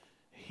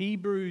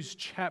Hebrews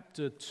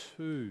chapter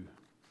 2.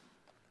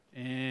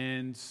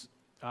 And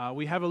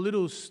we have a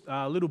little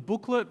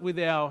booklet with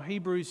our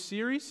Hebrews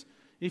series.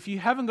 If you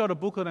haven't got a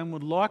booklet and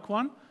would like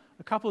one,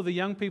 a couple of the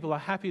young people are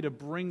happy to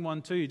bring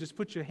one to you. Just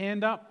put your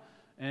hand up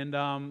and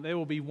there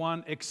will be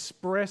one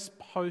express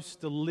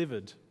post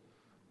delivered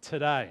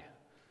today.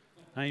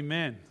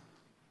 Amen.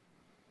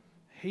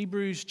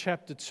 Hebrews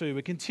chapter 2.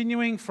 We're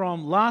continuing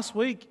from last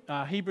week,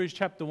 Hebrews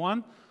chapter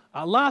 1.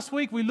 Last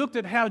week we looked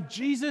at how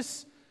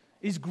Jesus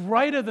is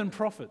greater than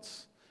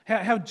prophets,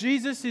 how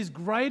Jesus is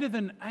greater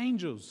than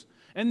angels,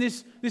 and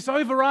this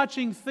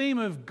overarching theme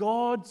of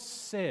God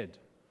said.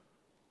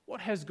 What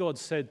has God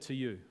said to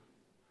you?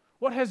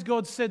 What has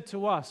God said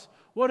to us?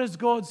 What has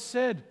God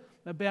said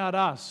about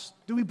us?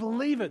 Do we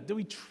believe it? Do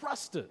we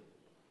trust it?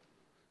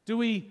 Do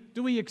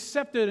we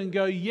accept it and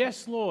go,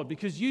 yes, Lord,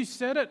 because you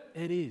said it,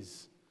 it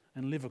is,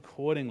 and live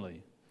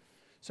accordingly?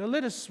 So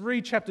let us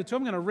read chapter 2.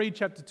 I'm going to read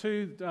chapter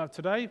 2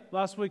 today.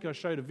 Last week I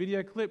showed a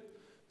video clip.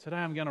 Today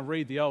I'm going to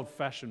read the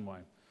old-fashioned way.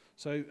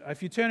 So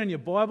if you turn in your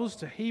Bibles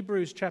to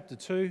Hebrews chapter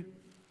 2,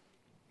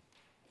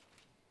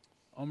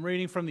 I'm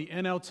reading from the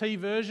NLT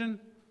version.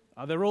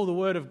 They're all the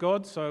Word of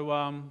God, so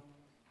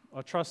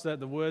I trust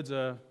that the words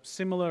are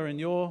similar in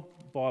your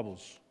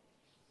Bibles.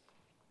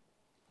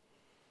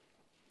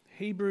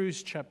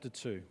 Hebrews chapter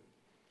 2.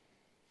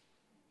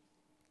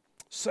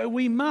 So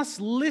we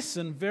must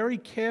listen very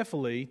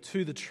carefully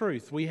to the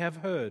truth we have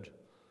heard,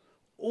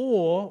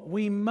 or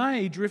we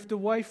may drift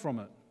away from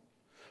it.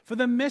 For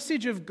the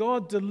message of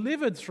God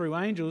delivered through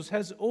angels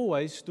has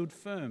always stood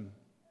firm.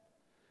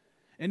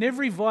 And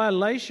every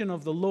violation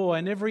of the law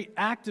and every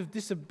act of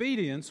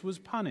disobedience was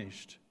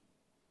punished.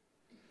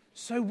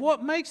 So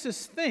what makes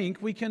us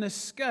think we can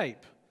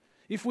escape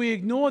if we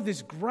ignore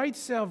this great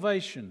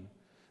salvation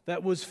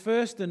that was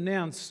first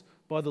announced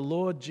by the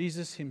Lord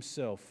Jesus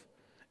himself,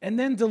 and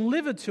then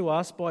delivered to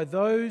us by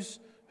those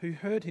who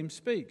heard him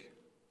speak?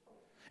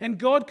 And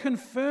God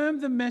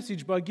confirmed the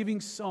message by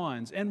giving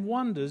signs and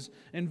wonders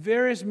and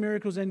various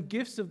miracles and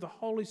gifts of the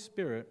Holy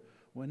Spirit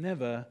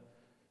whenever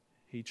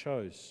he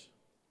chose.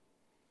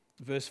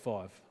 Verse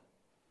 5.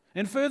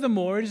 And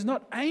furthermore, it is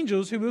not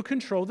angels who will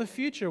control the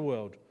future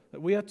world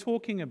that we are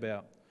talking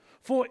about.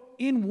 For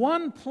in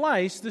one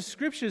place the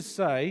scriptures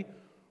say,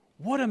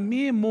 what a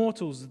mere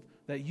mortals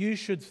that you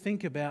should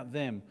think about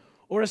them,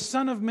 or a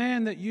son of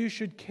man that you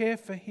should care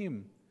for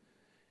him.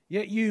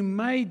 Yet you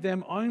made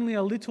them only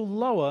a little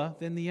lower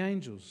than the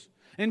angels,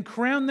 and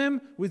crowned them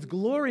with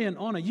glory and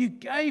honor. You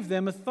gave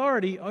them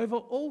authority over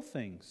all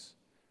things.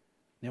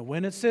 Now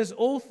when it says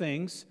all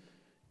things,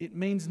 it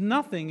means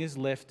nothing is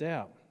left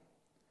out.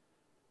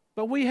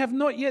 But we have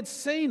not yet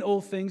seen all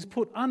things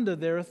put under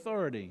their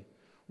authority.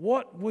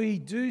 What we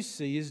do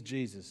see is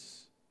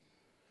Jesus,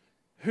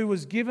 who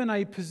was given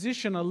a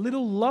position a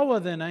little lower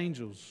than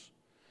angels.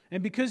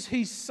 And because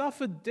he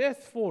suffered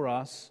death for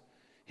us,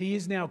 he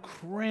is now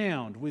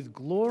crowned with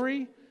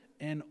glory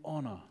and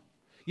honor.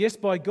 Yes,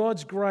 by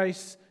God's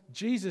grace,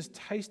 Jesus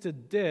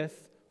tasted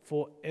death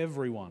for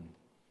everyone.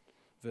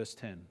 Verse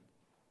 10.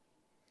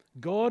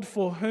 God,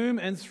 for whom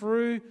and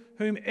through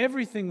whom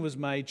everything was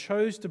made,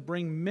 chose to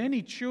bring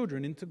many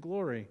children into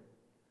glory.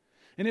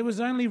 And it was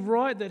only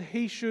right that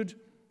he should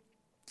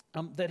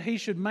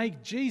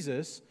make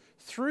Jesus,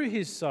 through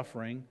his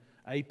suffering,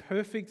 a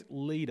perfect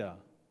leader,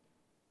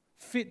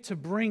 fit to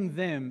bring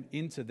them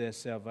into their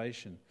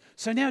salvation.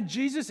 So now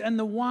Jesus and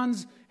the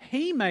ones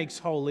he makes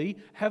holy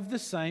have the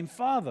same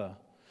Father.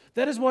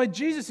 That is why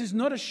Jesus is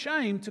not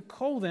ashamed to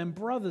call them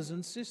brothers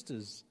and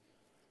sisters.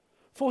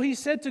 For he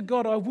said to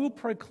God, I will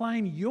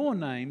proclaim your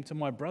name to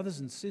my brothers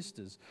and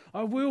sisters.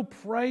 I will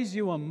praise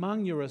you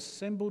among your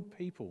assembled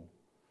people.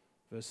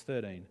 Verse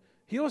 13.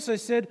 He also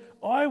said,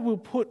 I will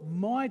put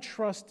my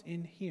trust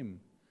in him.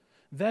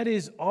 That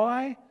is,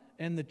 I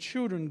and the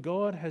children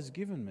God has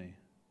given me.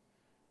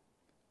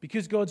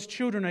 Because God's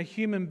children are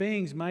human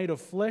beings made of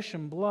flesh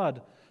and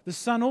blood, the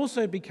Son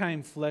also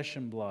became flesh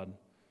and blood.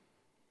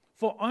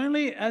 For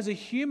only as a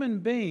human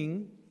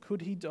being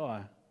could he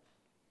die.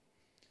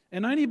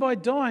 And only by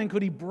dying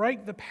could he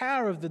break the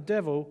power of the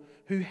devil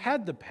who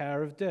had the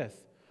power of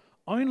death.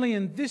 Only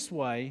in this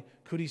way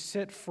could he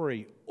set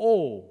free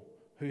all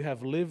who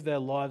have lived their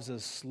lives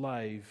as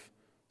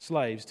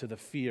slaves to the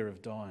fear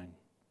of dying.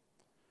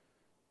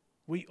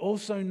 We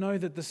also know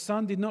that the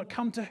Son did not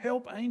come to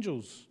help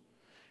angels.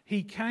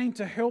 He came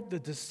to help the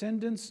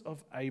descendants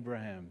of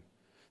Abraham.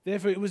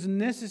 Therefore, it was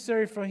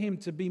necessary for him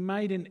to be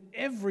made in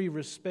every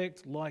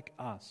respect like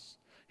us,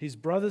 his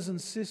brothers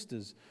and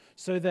sisters,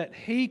 so that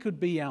he could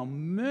be our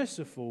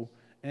merciful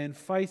and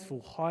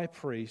faithful high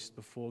priest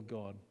before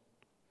God.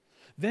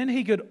 Then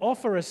he could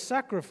offer a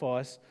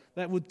sacrifice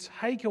that would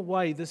take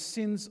away the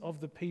sins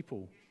of the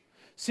people.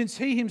 Since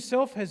he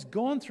himself has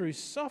gone through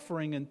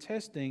suffering and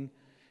testing,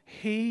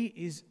 he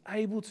is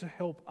able to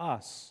help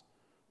us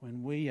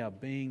when we are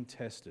being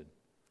tested.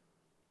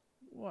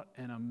 What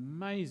an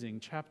amazing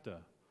chapter.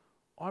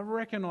 I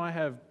reckon I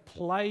have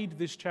played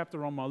this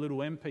chapter on my little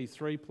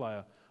MP3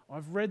 player.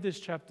 I've read this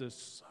chapter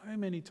so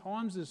many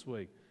times this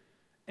week.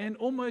 And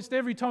almost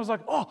every time I was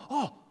like,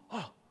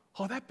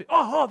 Oh, that bit.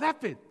 Oh,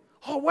 that bit.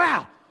 Oh,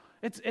 wow.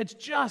 It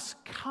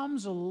just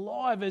comes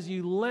alive as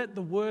you let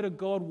the Word of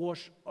God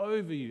wash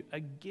over you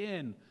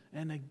again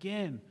and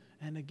again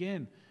and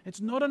again.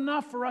 It's not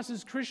enough for us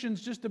as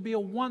Christians just to be a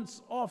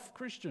once-off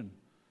Christian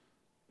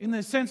in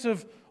the sense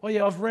of, oh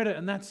yeah, I've read it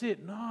and that's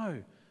it.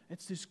 No,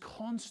 it's this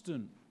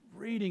constant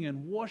reading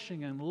and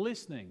washing and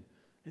listening.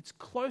 It's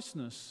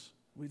closeness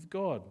with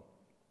God.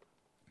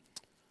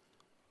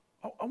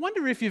 I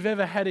wonder if you've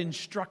ever had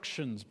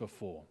instructions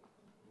before.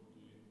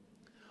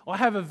 I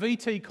have a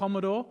VT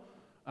Commodore,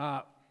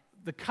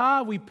 the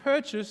car we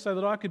purchased so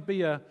that I could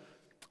be a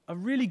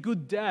really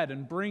good dad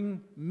and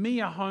bring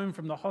Mia home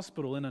from the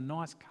hospital in a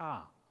nice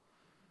car.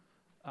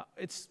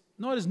 It's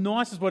not as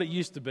nice as what it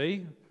used to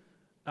be,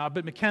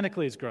 but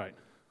mechanically it's great.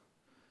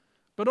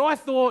 But I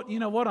thought, you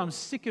know what, I'm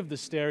sick of the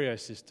stereo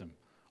system.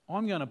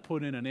 I'm going to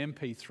put in an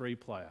MP3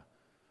 player.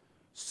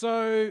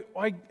 So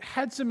I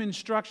had some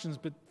instructions,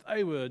 but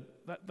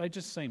they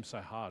just seemed so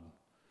hard.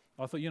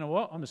 I thought, you know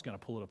what, I'm just going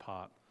to pull it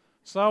apart.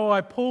 So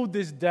I pulled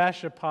this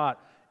dash apart.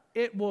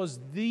 It was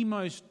the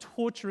most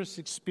torturous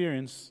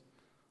experience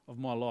of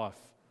my life.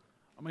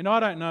 I mean,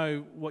 I don't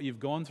know what you've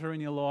gone through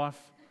in your life.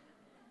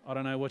 I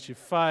don't know what you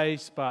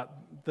face, but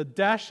the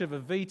dash of a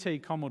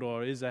VT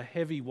Commodore is a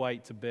heavy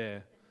weight to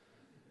bear.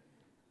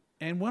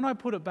 And when I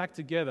put it back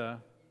together,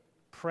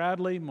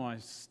 proudly, my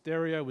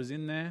stereo was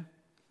in there.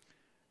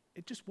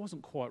 It just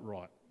wasn't quite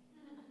right.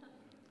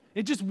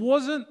 It just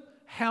wasn't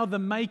how the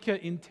maker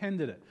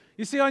intended it.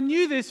 You see, I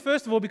knew this,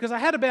 first of all, because I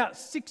had about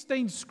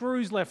 16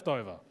 screws left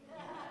over.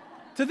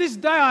 To this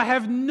day, I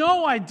have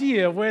no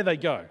idea where they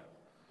go.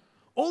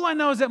 All I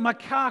know is that my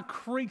car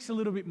creaks a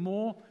little bit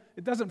more.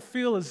 It doesn't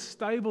feel as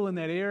stable in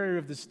that area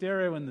of the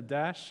stereo and the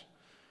dash.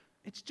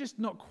 It's just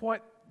not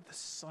quite the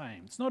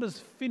same. It's not as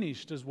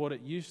finished as what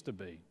it used to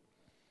be.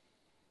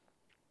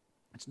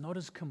 It's not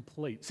as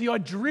complete. See, I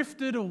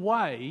drifted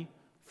away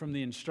from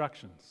the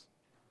instructions.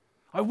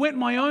 I went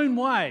my own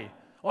way.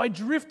 I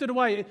drifted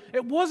away.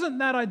 It wasn't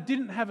that I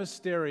didn't have a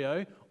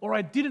stereo or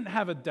I didn't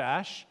have a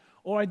dash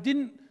or I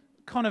didn't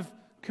kind of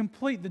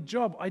complete the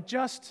job. I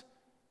just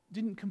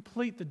didn't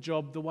complete the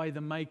job the way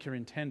the maker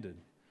intended.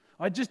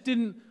 I just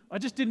didn't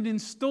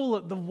install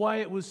it the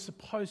way it was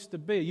supposed to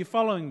be. Are you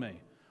following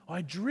me?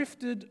 I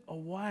drifted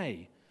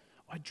away.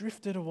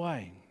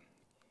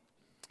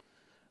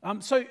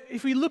 So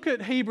if we look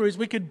at Hebrews,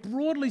 we could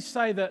broadly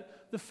say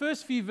that the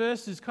first few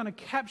verses kind of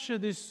capture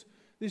this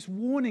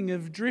warning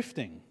of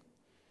drifting.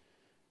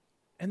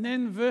 And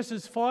then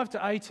verses 5 to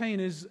 18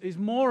 is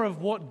more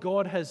of what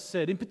God has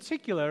said, in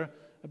particular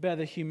about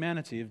the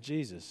humanity of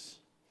Jesus,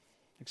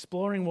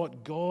 exploring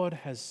what God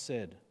has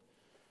said.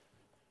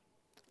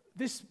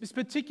 This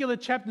particular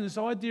chapter, this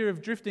idea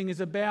of drifting, is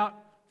about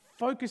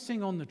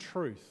focusing on the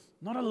truth,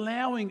 not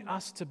allowing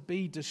us to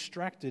be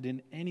distracted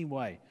in any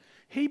way.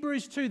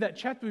 Hebrews 2, that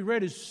chapter we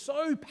read, is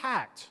so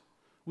packed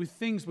with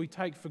things we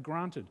take for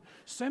granted.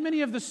 So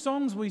many of the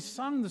songs we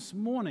sung this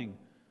morning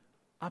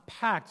are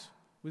packed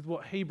with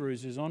what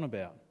Hebrews is on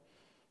about.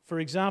 For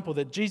example,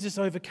 that Jesus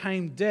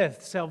overcame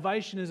death,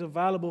 salvation is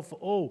available for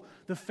all.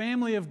 The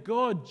family of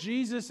God,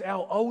 Jesus,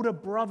 our older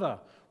brother.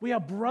 We are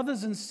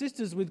brothers and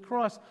sisters with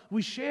Christ.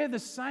 We share the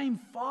same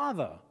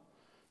Father.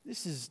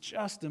 This is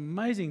just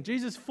amazing.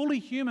 Jesus, fully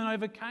human,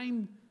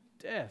 overcame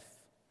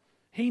death.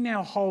 He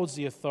now holds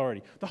the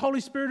authority. The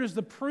Holy Spirit is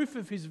the proof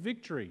of his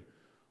victory.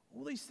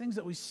 All these things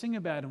that we sing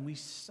about and we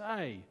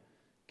say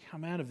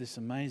come out of this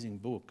amazing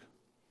book.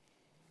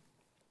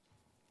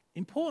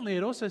 Importantly,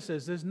 it also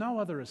says there's no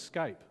other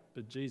escape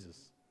but Jesus.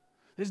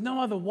 There's no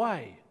other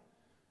way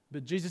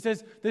but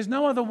Jesus. There's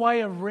no other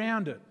way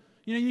around it.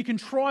 You know, you can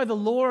try the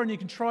law and you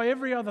can try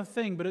every other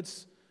thing, but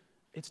it's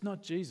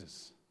not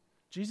Jesus.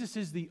 Jesus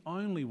is the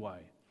only way.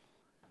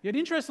 Yet,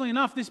 interestingly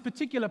enough, this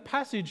particular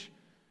passage,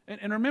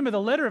 and remember the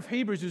letter of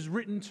Hebrews is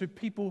written to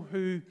people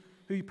who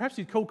perhaps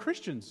you'd call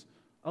Christians.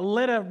 A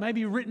letter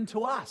maybe written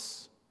to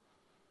us.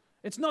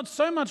 It's not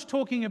so much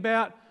talking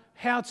about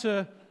how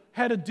to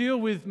deal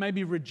with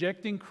maybe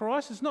rejecting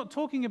Christ. It's not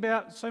talking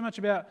about so much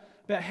about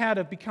how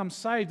to become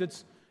saved.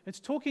 It's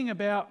talking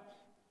about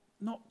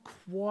not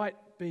quite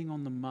being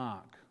on the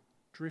mark,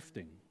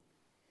 drifting.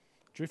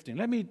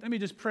 Let me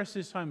just press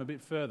this home a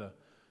bit further.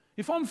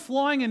 If I'm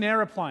flying an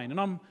aeroplane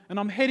and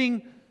I'm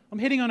heading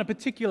on a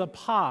particular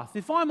path,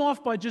 if I'm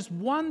off by just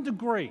 1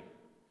 degree,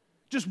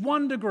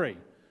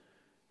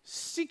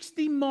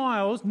 60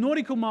 miles,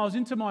 nautical miles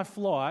into my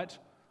flight,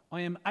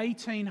 I am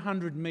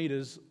 1,800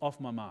 meters off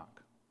my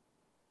mark.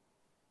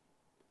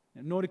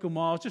 Now, nautical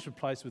miles, just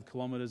replaced with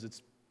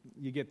kilometers,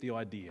 you get the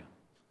idea.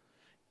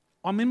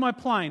 I'm in my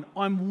plane,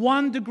 I'm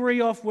 1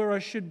 degree off where I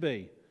should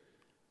be.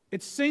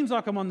 It seems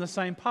like I'm on the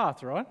same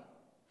path, right?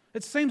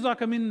 It seems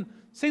like I'm in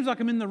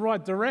the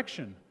right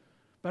direction.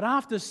 But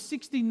after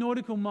 60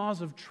 nautical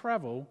miles of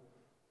travel,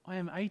 I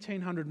am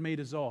 1,800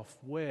 meters off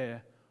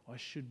where I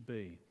should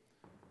be.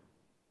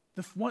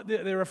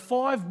 There are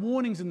 5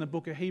 warnings in the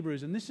book of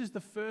Hebrews, and this is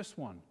the first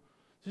one.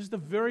 This is the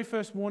very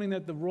first warning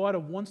that the writer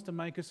wants to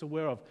make us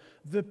aware of.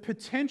 The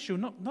potential,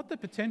 not the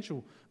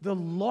potential, the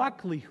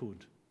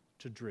likelihood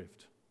to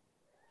drift.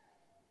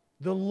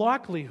 the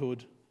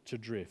likelihood to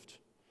drift.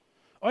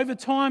 Over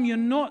time, you're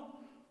not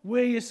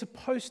where you're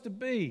supposed to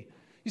be.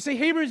 You see,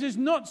 Hebrews is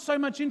not so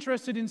much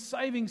interested in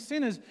saving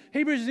sinners.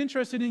 Hebrews is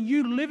interested in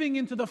you living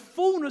into the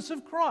fullness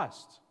of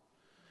Christ.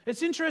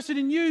 It's interested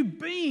in you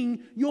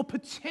being your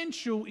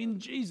potential in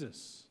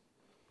Jesus.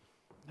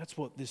 That's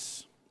what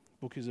this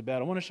book is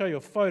about. I want to show you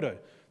a photo.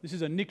 This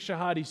is a Nick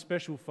Shahadi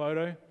special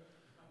photo.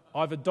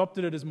 I've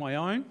adopted it as my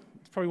own.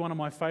 It's probably one of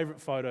my favorite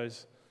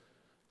photos.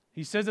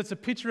 He says it's a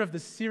picture of the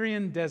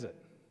Syrian desert.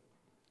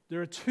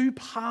 There are two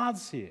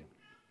paths here.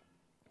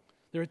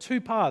 There are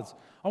two paths.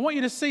 I want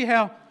you to see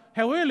how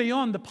early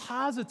on the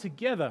paths are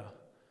together,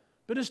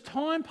 but as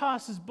time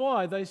passes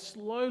by, they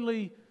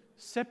slowly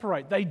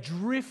separate. They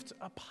drift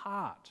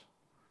apart.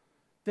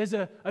 There's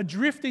a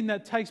drifting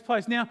that takes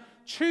place. Now,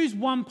 choose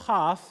one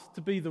path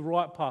to be the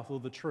right path or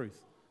the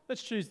truth.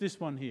 Let's choose this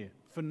one here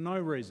for no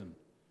reason,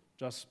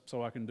 just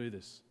so I can do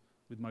this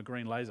with my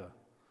green laser.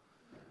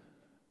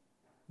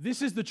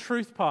 This is the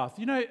truth path.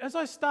 You know, as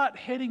I start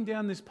heading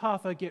down this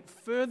path, I get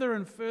further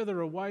and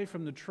further away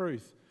from the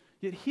truth.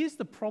 Yet here's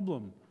the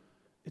problem.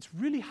 It's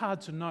really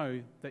hard to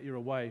know that you're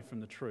away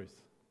from the truth.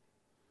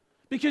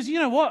 Because you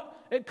know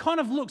what? It kind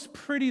of looks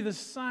pretty the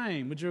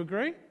same. Would you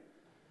agree?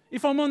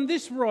 If I'm on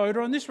this road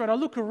or on this road, I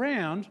look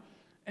around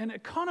and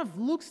it kind of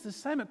looks the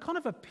same. It kind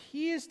of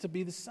appears to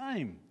be the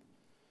same.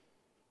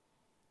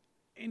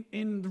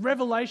 In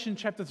Revelation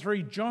chapter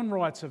 3, John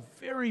writes a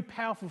very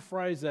powerful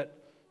phrase that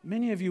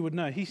many of you would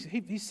know.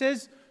 He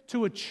says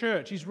to a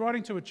church, he's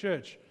writing to a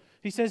church,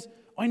 he says,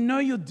 I know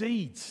your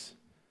deeds.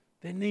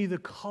 They're neither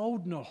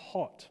cold nor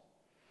hot.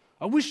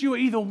 I wish you were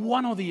either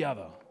one or the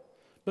other.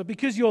 But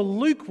because you're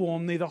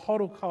lukewarm, neither hot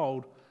or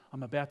cold,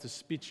 I'm about to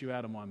spit you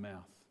out of my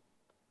mouth.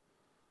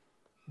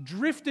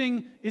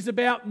 Drifting is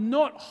about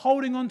not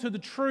holding on to the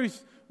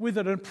truth with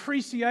an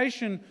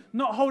appreciation,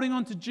 not holding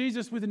on to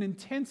Jesus with an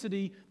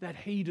intensity that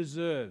he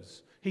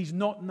deserves. He's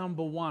not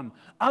number one.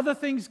 Other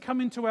things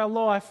come into our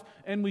life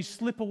and we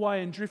slip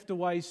away and drift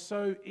away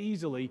so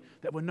easily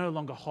that we're no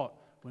longer hot,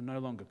 we're no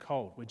longer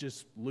cold, we're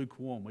just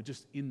lukewarm, we're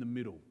just in the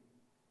middle.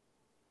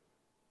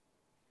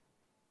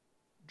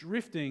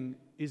 Drifting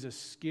is a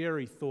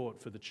scary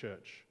thought for the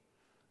church.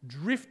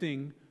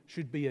 Drifting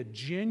should be a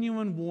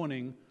genuine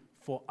warning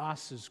for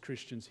us as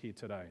Christians here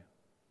today.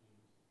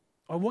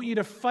 I want you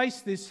to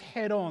face this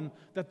head on,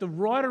 that the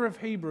writer of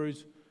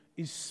Hebrews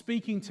is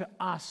speaking to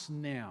us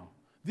now.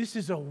 This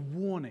is a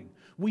warning.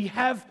 We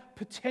have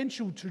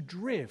potential to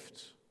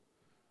drift,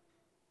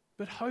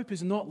 but hope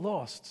is not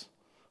lost.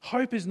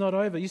 Hope is not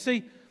over. You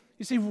see,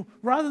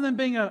 rather than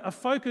being a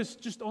focus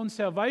just on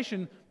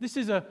salvation, this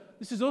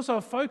is also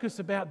a focus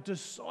about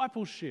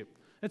discipleship.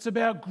 It's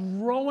about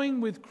growing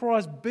with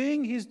Christ,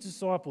 being his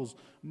disciples,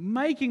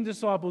 making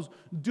disciples,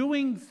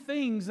 doing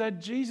things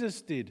that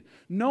Jesus did,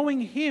 knowing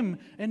him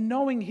and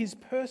knowing his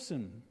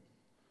person.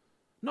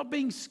 Not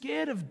being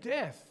scared of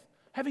death,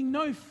 having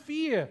no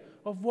fear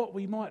of what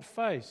we might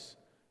face,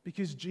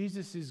 because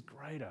Jesus is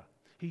greater,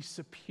 he's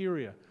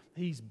superior,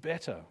 he's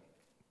better.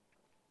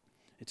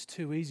 It's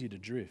too easy to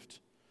drift.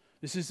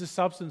 This is the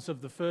substance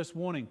of the first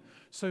warning.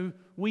 So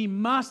we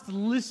must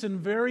listen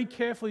very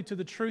carefully to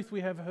the truth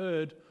we have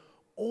heard,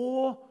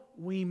 or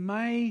we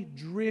may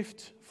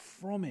drift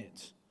from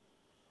it.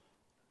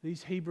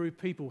 These Hebrew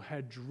people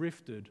had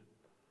drifted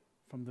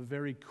from the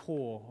very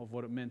core of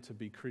what it meant to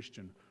be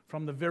Christian,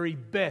 from the very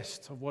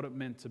best of what it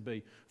meant to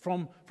be,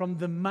 from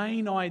the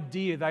main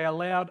idea. They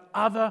allowed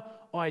other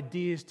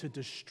ideas to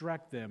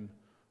distract them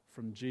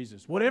from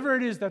Jesus. Whatever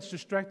it is that's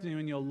distracting you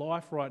in your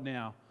life right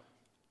now,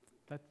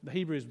 that the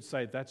Hebrews would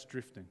say that's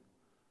drifting.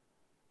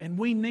 And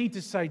we need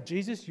to say,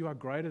 Jesus, you are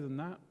greater than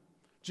that.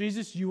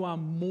 Jesus, you are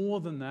more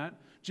than that.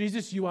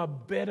 Jesus, you are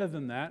better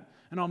than that.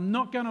 And I'm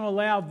not going to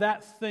allow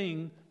that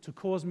thing to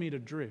cause me to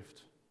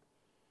drift.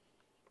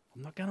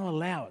 I'm not going to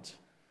allow it.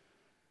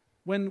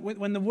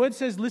 When the word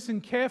says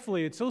listen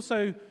carefully, it's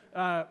also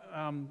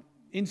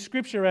in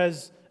Scripture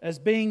as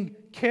being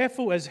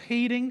careful, as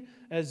heeding,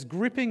 as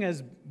gripping,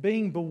 as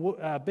being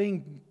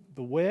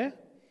beware,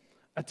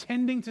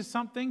 attending to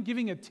something,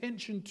 giving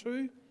attention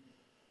to.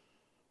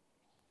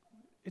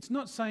 It's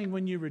not saying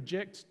when you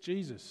reject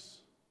Jesus.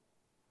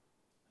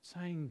 It's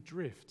saying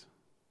drift.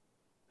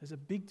 There's a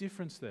big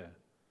difference there.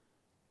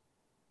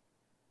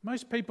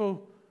 Most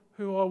people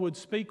who I would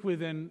speak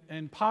with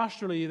and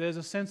pastorally, there's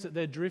a sense that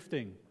they're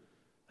drifting.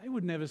 They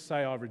would never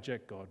say, I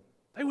reject God.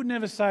 They would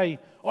never say,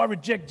 I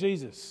reject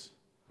Jesus.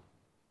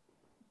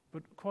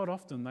 But quite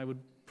often they would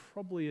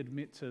probably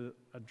admit to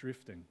a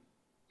drifting.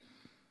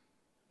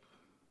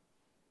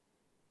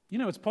 You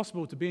know, it's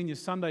possible to be in your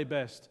Sunday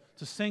best,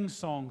 to sing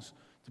songs,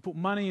 to put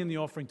money in the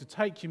offering, to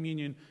take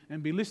communion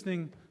and be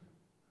listening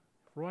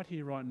right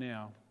here, right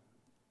now,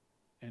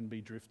 and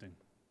be drifting.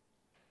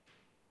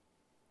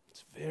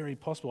 It's very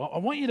possible. I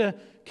want you to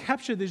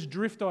capture this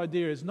drift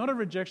idea. It's not a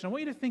rejection. I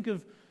want you to think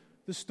of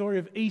the story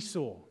of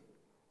Esau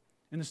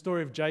and the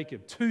story of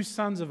Jacob, two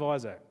sons of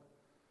Isaac.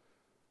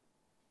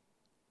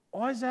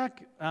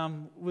 Isaac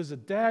was a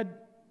dad.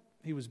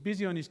 He was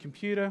busy on his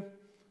computer.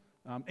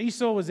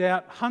 Esau was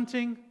out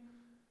hunting.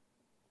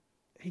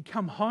 he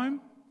come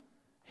home,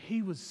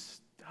 he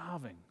was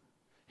starving.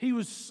 He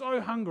was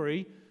so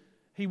hungry,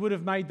 he would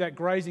have made that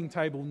grazing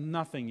table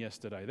nothing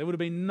yesterday. There would have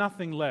been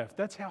nothing left.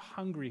 That's how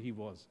hungry he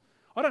was.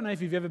 I don't know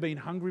if you've ever been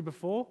hungry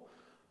before.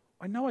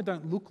 I know I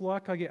don't look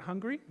like I get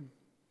hungry.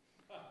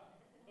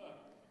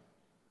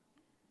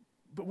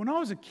 But when I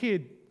was a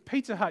kid,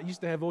 Pizza Hut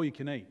used to have all you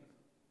can eat.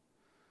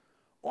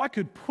 I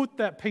could put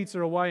that pizza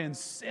away and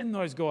send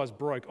those guys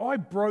broke. I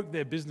broke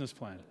their business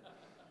plan.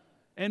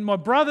 And my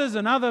brothers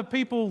and other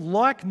people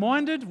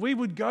like-minded, we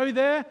would go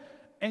there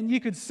and you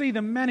could see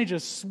the manager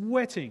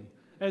sweating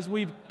as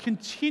we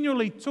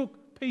continually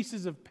took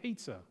pieces of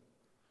pizza.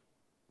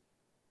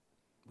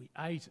 We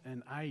ate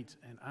and ate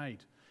and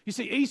ate. You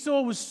see,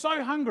 Esau was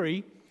so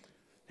hungry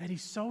that he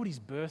sold his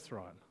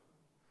birthright.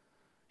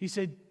 He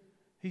said,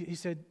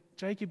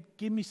 Jacob,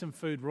 give me some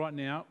food right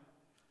now.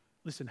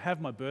 Listen, have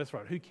my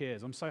birthright. Who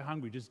cares? I'm so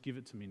hungry, just give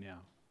it to me now.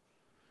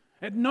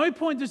 At no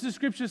point does the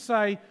scripture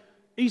say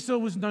Esau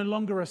was no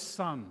longer a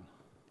son.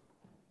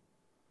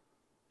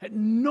 At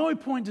no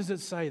point does it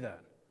say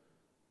that.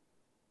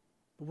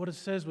 But what it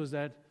says was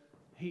that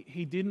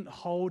he didn't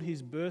hold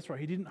his birthright.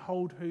 He didn't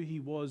hold who he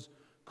was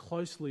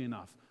closely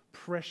enough,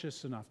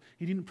 precious enough.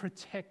 He didn't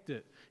protect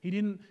it. He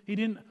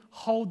didn't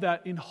hold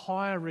that in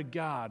higher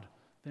regard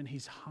than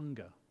his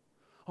hunger.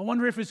 I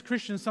wonder if as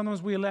Christians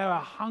sometimes we allow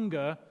our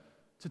hunger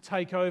to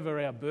take over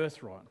our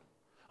birthright.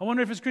 I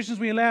wonder if as Christians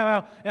we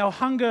allow our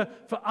hunger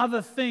for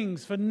other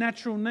things, for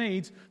natural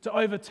needs, to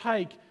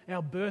overtake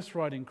our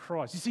birthright in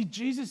Christ. You see,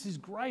 Jesus is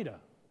greater.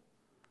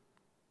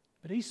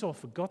 But Esau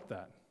forgot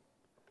that.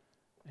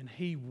 And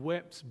he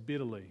wept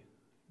bitterly.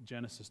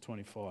 Genesis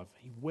 25.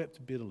 He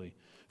wept bitterly.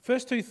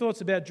 First two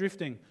thoughts about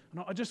drifting.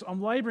 And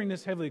I'm labouring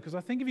this heavily because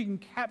I think if you can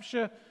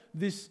capture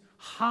this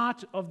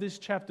heart of this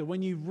chapter,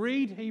 when you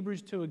read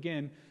Hebrews 2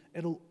 again,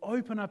 it'll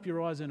open up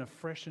your eyes in a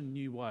fresh and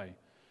new way.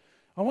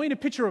 I want you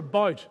to picture a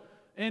boat.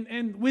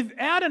 And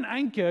without an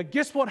anchor,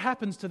 guess what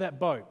happens to that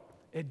boat?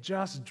 It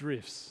just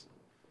drifts.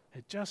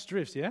 It just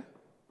drifts, yeah?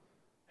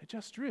 It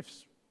just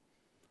drifts.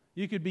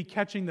 You could be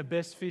catching the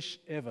best fish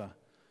ever.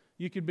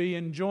 You could be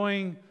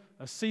enjoying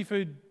a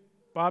seafood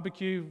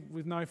barbecue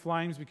with no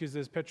flames because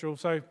there's petrol,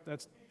 so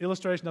that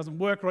illustration doesn't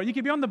work right. You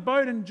could be on the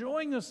boat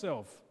enjoying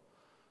yourself.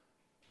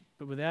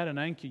 But without an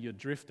anchor, you're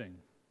drifting.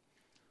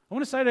 I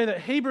want to say to you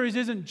that Hebrews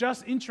isn't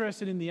just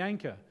interested in the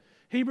anchor.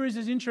 Hebrews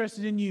is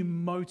interested in you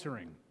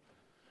motoring.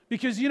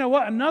 Because you know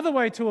what? Another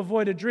way to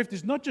avoid a drift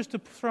is not just to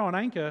throw an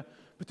anchor,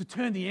 but to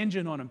turn the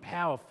engine on and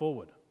power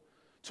forward.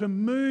 To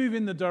move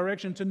in the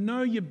direction, to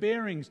know your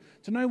bearings,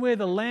 to know where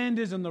the land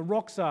is and the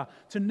rocks are,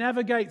 to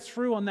navigate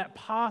through on that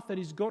path that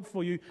He's got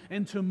for you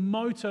and to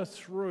motor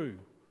through.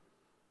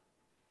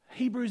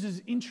 Hebrews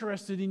is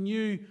interested in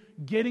you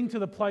getting to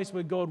the place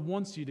where God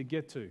wants you to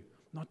get to,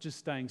 not just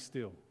staying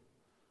still.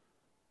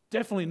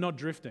 Definitely not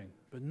drifting,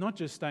 but not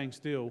just staying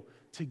still,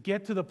 to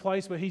get to the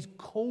place where He's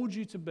called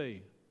you to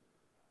be,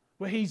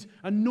 where He's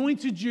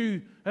anointed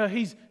you,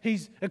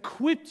 He's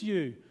equipped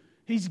you,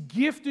 He's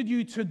gifted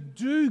you to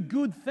do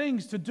good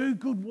things, to do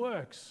good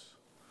works.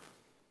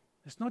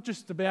 It's not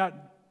just about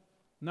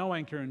no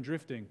anchor and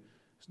drifting.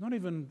 It's not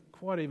even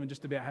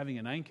just about having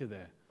an anchor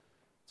there.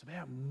 It's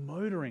about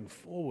motoring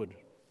forward.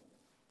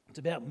 It's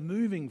about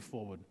moving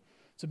forward.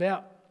 It's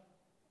about,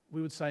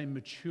 we would say,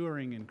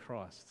 maturing in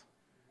Christ.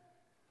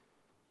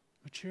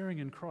 Maturing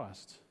in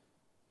Christ.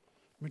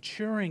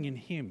 Maturing in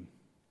Him.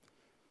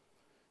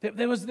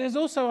 There's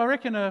also, I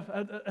reckon,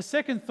 a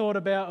second thought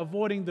about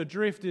avoiding the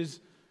drift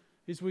is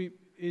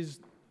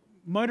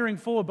motoring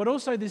forward, but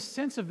also this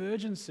sense of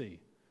urgency.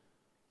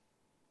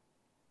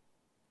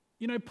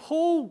 You know,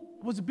 Paul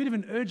was a bit of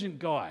an urgent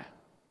guy.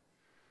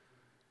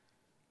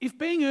 If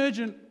being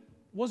urgent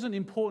wasn't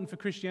important for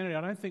Christianity,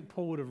 I don't think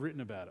Paul would have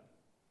written about it.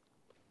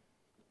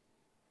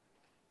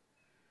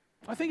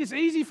 I think it's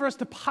easy for us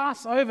to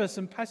pass over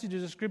some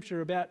passages of Scripture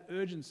about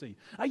urgency.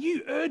 Are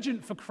you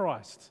urgent for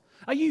Christ?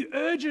 Are you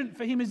urgent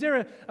for Him? Is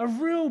there a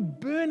real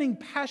burning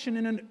passion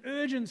and an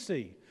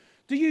urgency?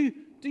 Do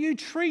you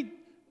treat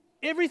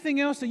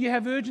everything else that you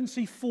have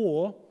urgency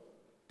for,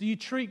 do you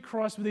treat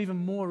Christ with even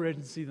more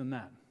urgency than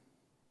that?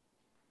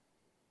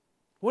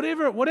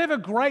 Whatever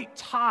great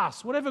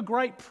tasks, whatever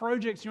great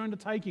projects you're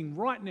undertaking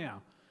right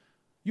now,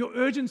 your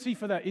urgency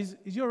for that, is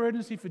your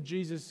urgency for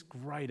Jesus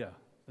greater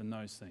than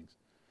those things?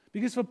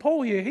 Because for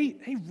Paul here,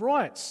 he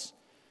writes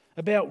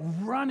about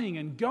running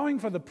and going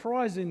for the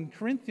prize in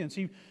Corinthians.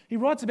 He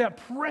writes about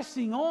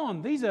pressing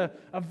on. These are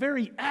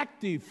very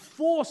active,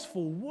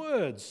 forceful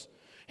words.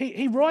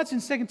 He writes in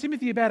 2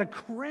 Timothy about a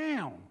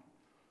crown.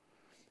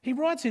 He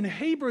writes in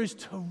Hebrews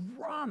to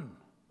run.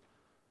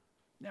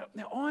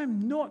 Now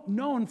I'm not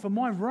known for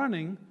my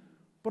running,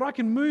 but I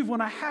can move when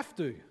I have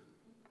to.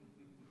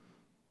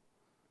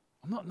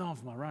 I'm not known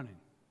for my running.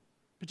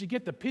 But you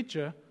get the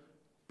picture.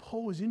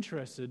 Paul is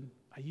interested.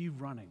 Are you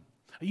running?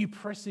 Are you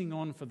pressing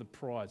on for the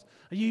prize?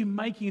 Are you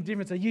making a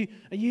difference? Are you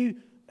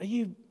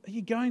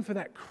going for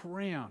that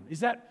crown? Is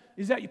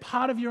that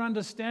part of your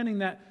understanding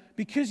that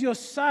because you're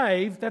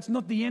saved, that's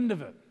not the end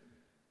of it?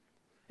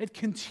 It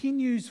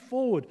continues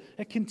forward.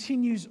 It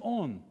continues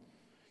on.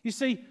 You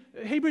see,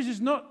 Hebrews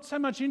is not so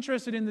much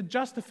interested in the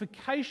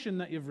justification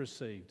that you've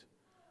received.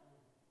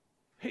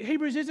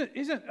 Hebrews isn't.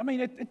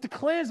 It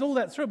declares all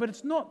that through, but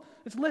it's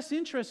less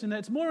interested in that.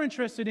 It's more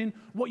interested in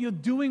what you're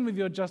doing with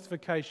your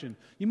justification.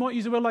 You might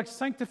use a word like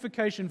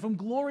sanctification, from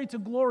glory to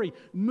glory,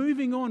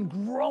 moving on,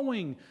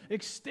 growing,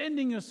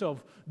 extending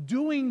yourself,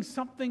 doing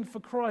something for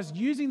Christ,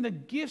 using the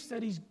gifts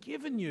that He's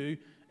given you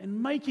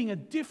and making a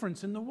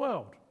difference in the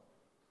world.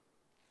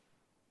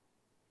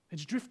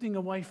 It's drifting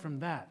away from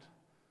that,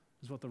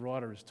 is what the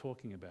writer is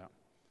talking about.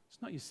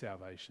 It's not your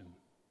salvation.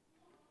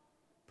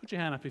 Put your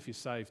hand up if you're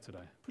saved today.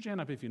 Put your hand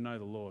up if you know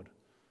the Lord.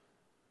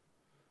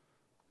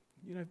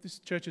 You know, this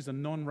church is a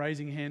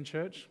non-raising hand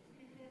church.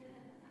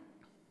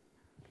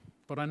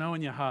 But I know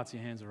in your hearts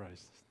your hands are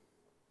raised.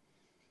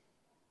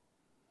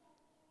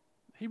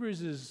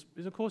 Hebrews is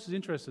of course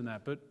interested in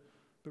that, but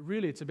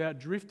really it's about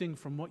drifting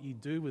from what you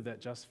do with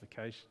that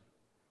justification.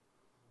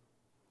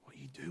 What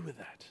you do with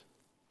that.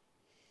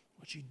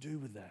 What you do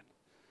with that.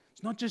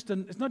 It's not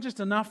just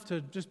enough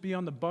to just be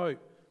on the boat.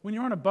 When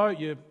you're on a boat,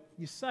 you're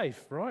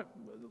safe, right?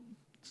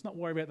 Let's not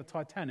worry about the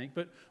Titanic,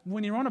 but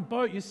when you're on a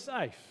boat, you're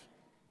safe.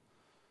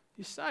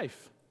 You're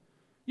safe.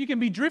 You can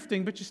be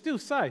drifting, but you're still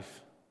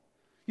safe.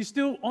 You're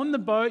still on the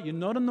boat, you're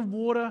not in the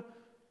water,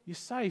 you're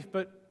safe,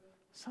 but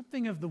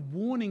something of the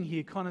warning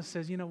here kind of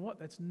says, you know what,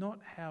 that's not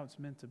how it's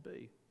meant to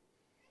be.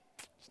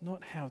 It's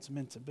not how it's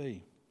meant to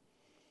be.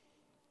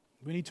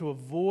 We need to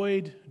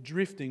avoid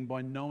drifting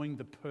by knowing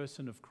the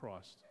person of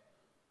Christ.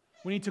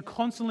 We need to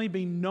constantly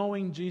be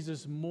knowing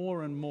Jesus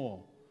more and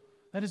more.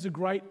 That is a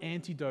great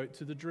antidote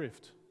to the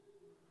drift.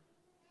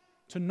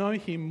 To know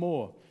Him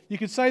more. You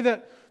could say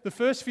that the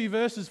first few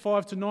verses,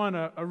 5 to 9,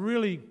 are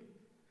really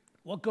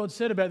what God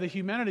said about the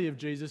humanity of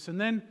Jesus, and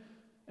then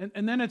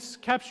it's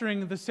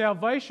capturing the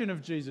salvation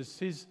of Jesus,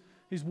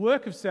 His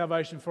work of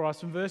salvation for us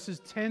from verses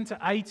 10 to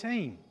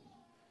 18.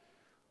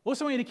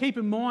 Also, I want you to keep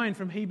in mind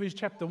from Hebrews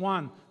chapter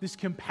 1, this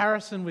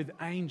comparison with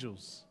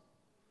angels.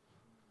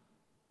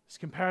 This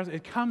comparison,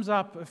 it comes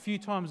up a few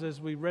times as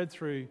we read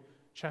through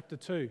chapter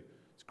 2.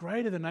 It's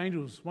greater than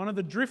angels. One of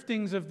the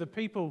driftings of the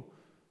people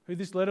who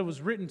this letter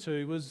was written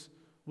to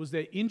was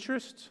their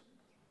interest,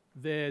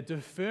 their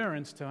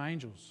deference to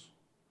angels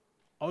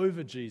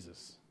over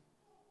Jesus.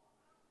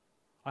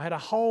 I had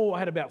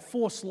about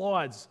 4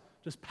 slides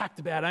just packed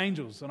about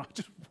angels, and I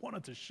just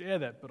wanted to share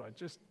that, but I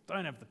just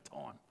don't have the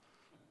time.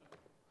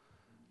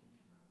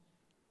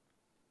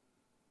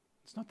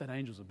 It's not that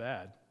angels are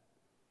bad,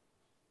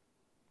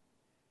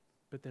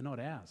 but they're not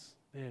ours.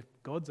 They're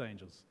God's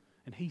angels,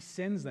 and He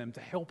sends them to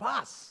help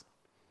us.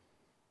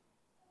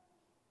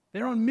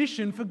 They're on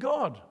mission for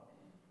God.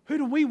 Who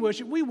do we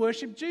worship? We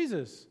worship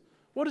Jesus.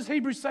 What does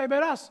Hebrews say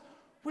about us?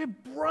 We're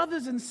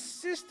brothers and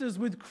sisters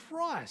with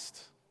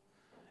Christ.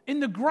 In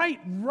the great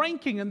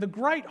ranking and the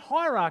great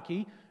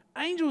hierarchy,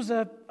 angels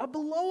are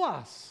below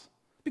us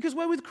because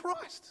we're with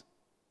Christ.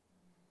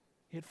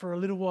 Yet for a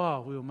little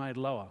while we were made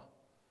lower.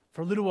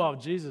 For a little while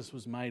Jesus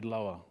was made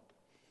lower.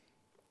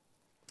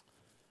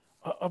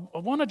 I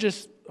want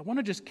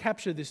to just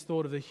capture this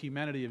thought of the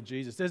humanity of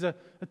Jesus. There's a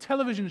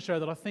television show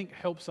that I think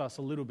helps us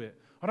a little bit.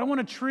 I don't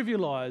want to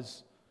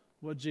trivialize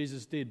what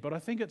Jesus did, but I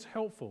think it's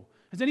helpful.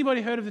 Has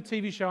anybody heard of the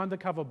TV show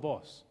Undercover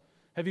Boss?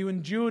 Have you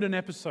endured an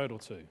episode or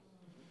two?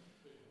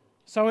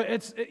 So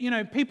it's,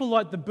 people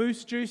like the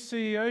Boost Juice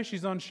CEO,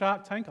 she's on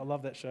Shark Tank, I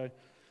love that show.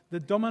 The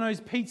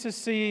Domino's Pizza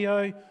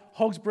CEO,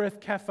 Hog's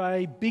Breath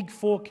Cafe, Big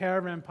Four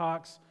Caravan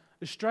Parks,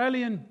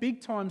 Australian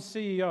big-time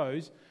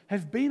CEOs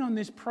have been on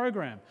this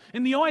program.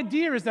 And the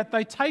idea is that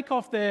they take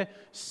off their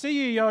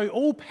CEO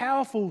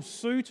all-powerful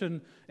suit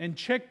and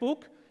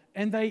checkbook,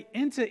 and they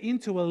enter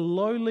into a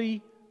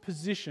lowly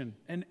position,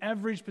 an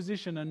average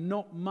position, a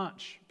not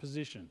much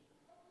position.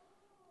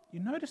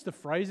 You notice the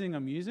phrasing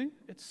I'm using?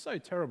 It's so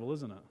terrible,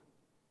 isn't it?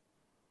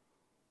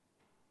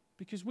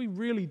 Because we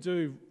really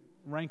do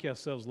rank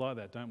ourselves like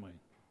that, don't we?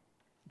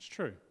 It's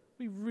true.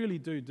 We really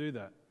do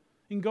that.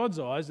 In God's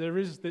eyes, there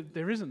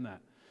isn't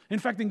that. In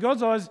fact, in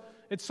God's eyes,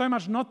 it's so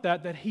much not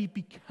that He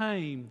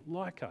became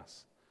like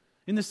us.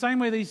 In the same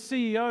way these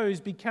CEOs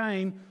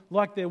became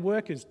like their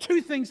workers.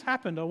 2 things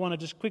happened I want to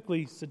just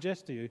quickly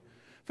suggest to you.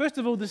 First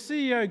of all, the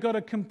CEO got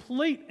a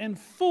complete and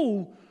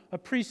full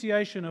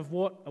appreciation of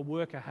what a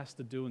worker has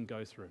to do and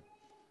go through.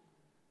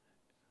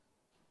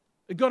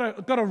 It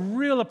got a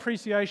real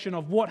appreciation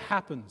of what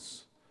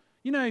happens.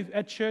 You know,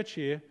 at church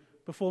here,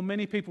 before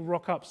many people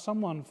rock up,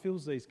 someone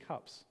fills these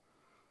cups.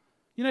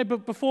 You know,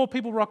 but before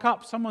people rock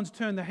up, someone's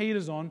turned the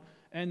heaters on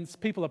and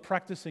people are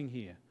practicing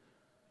here.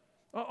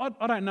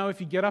 I don't know if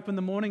you get up in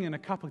the morning and a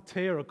cup of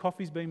tea or a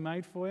coffee's been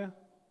made for you.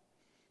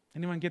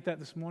 Anyone get that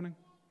this morning?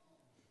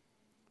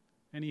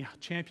 Any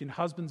champion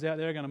husbands out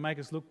there are going to make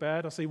us look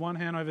bad? I see one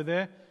hand over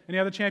there. Any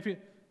other champion?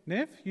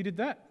 Nev, you did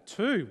that?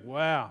 2.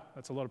 Wow,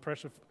 that's a lot of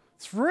pressure.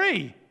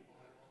 3.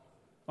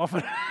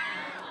 Offer.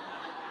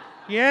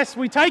 Yes,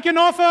 we take an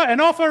offer. An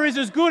offer is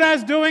as good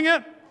as doing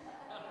it.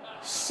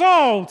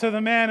 Sold to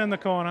the man in the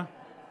corner.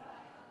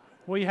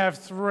 We have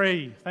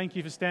 3. Thank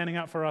you for standing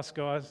up for us,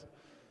 guys.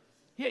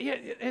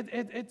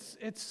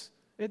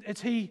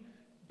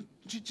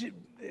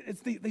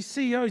 The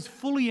CEOs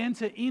fully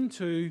enter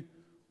into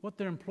what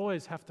their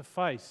employers have to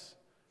face.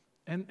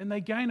 And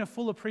they gain a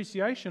full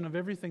appreciation of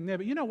everything there.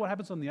 But you know what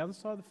happens on the other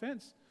side of the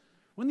fence?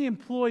 When the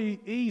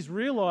employees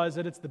realize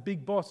that it's the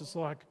big boss, it's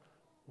like,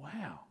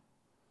 wow,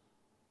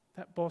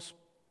 that boss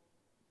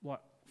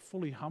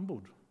fully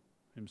humbled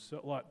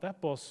himself. Like that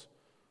boss,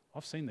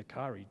 I've seen the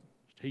car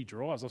he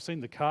drives. I've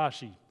seen the car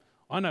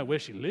I know where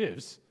she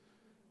lives.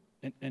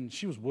 And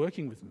she was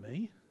working with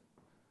me.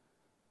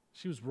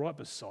 She was right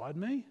beside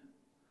me.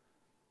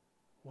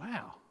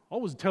 Wow, I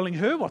was telling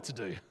her what to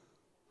do.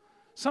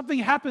 Something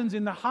happens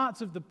in the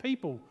hearts of the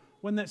people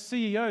when that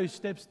CEO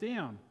steps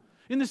down.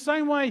 In the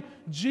same way,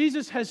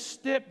 Jesus has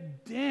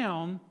stepped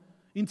down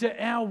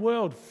into our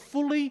world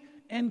fully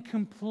and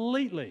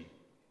completely.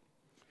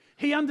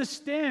 He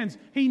understands,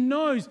 he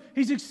knows,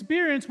 he's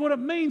experienced what it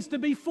means to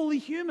be fully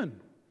human.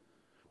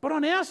 But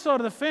on our side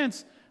of the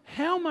fence,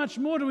 how much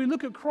more do we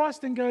look at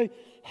Christ and go,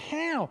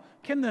 how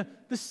can the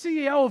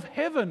CEO of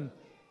heaven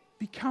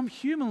become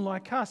human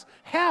like us?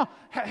 How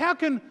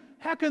can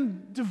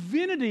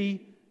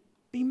divinity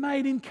be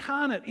made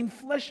incarnate in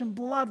flesh and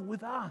blood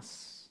with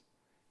us?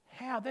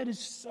 How? That is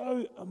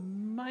so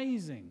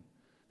amazing.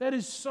 That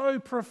is so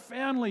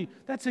profoundly,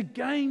 that's a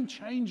game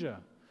changer.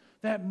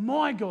 That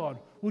my God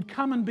would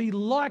come and be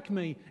like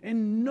me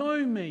and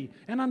know me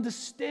and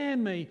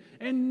understand me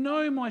and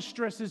know my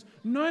stresses,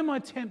 know my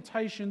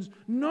temptations,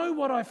 know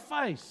what I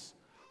face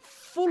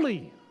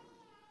fully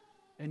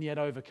and yet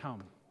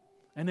overcome.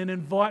 And then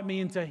invite me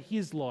into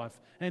His life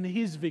and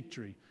His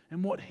victory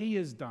and what He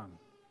has done.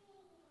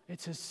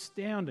 It's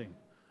astounding.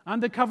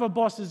 Undercover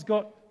Boss has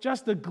got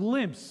just a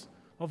glimpse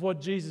of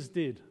what Jesus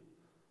did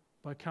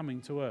by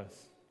coming to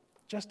earth.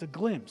 Just a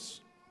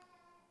glimpse.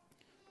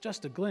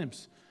 Just a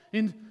glimpse.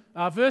 In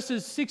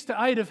verses 6 to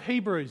 8 of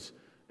Hebrews,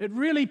 it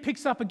really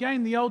picks up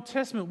again the Old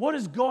Testament. What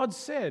has God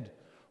said?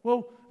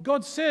 Well,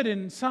 God said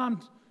in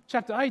Psalm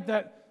chapter 8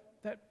 that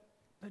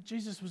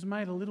Jesus was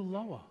made a little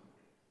lower.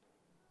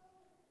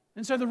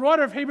 And so the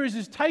writer of Hebrews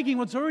is taking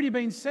what's already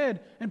been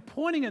said and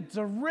pointing it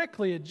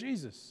directly at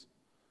Jesus.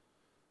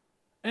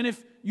 And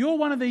if you're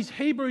one of these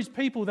Hebrews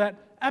people that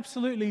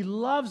absolutely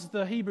loves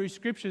the Hebrew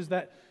Scriptures,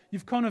 that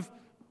you've kind of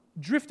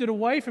drifted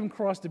away from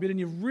Christ a bit and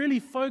you're really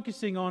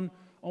focusing on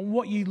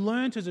what you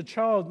learnt as a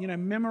child,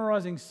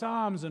 memorizing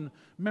Psalms and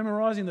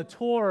memorizing the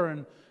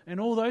Torah and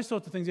all those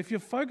sorts of things, if you're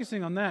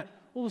focusing on that,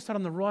 all of a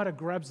sudden the writer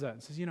grabs that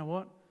and says, you know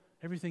what?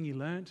 Everything you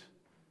learnt,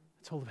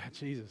 it's all about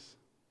Jesus.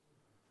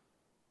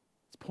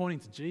 It's pointing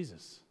to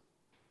Jesus.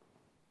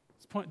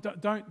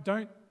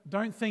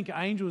 Don't think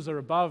angels are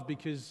above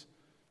because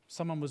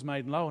someone was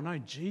made lower. No,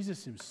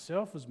 Jesus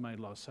Himself was made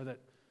lower so that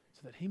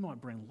He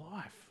might bring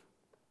life.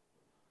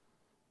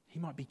 He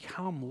might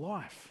become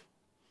life.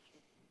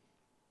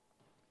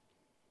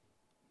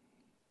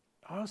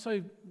 I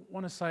also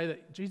want to say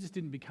that Jesus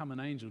didn't become an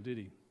angel, did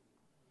He? He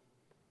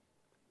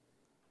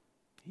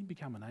didn't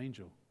become an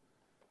angel.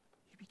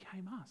 He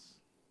became us.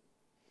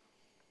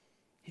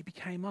 He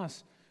became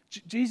us.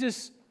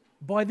 Jesus,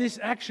 by this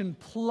action,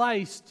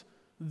 placed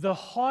the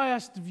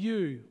highest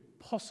view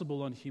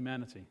possible on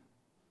humanity.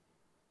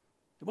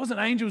 It wasn't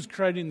angels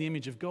created in the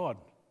image of God.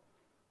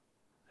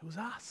 It was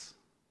us.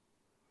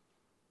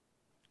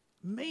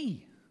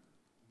 Me.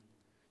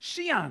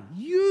 Xian,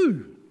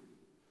 you.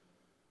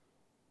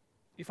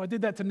 If I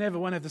did that to Nev, it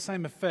won't have the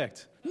same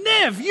effect.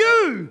 Nev,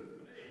 you!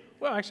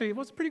 Well, actually, it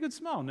was a pretty good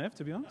smile, Nev,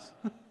 to be honest.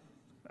 I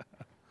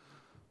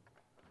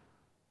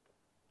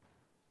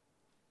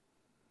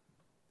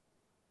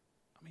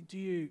mean, do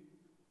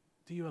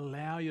you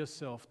allow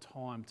yourself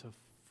time to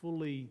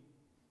fully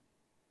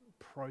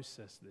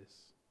process this?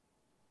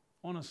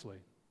 Honestly.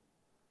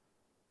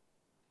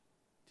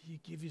 Do you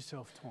give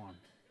yourself time?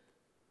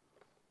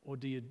 Or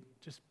do you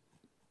just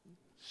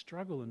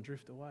struggle and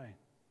drift away?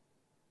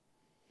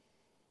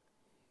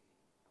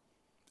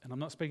 And I'm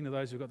not speaking to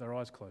those who've got their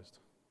eyes closed.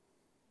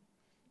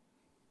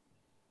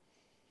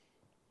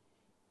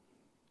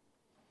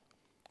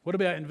 What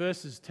about in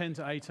verses 10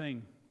 to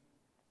 18?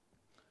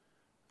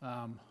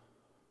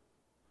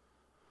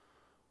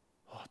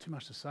 Too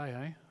much to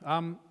say,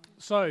 eh?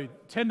 So,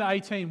 10 to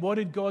 18, what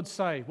did God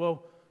say?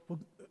 Well,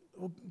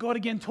 God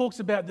again talks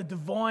about the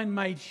divine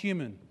made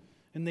human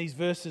in these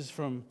verses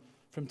from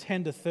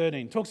 10 to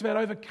 13. Talks about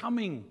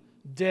overcoming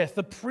death,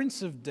 the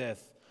prince of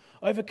death,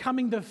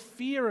 overcoming the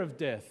fear of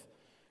death.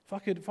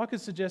 If I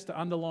could suggest to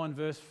underline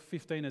verse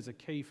 15 as a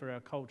key for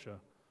our culture,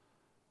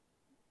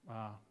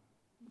 I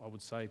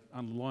would say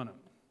underline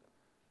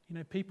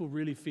it. People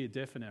really fear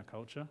death in our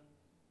culture.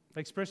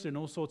 They express it in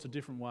all sorts of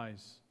different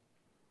ways.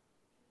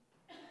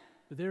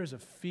 But there is a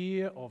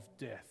fear of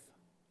death.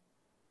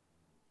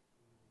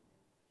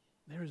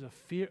 There is a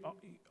fear.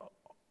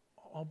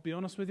 I'll be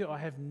honest with you, I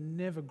have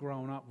never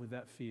grown up with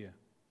that fear.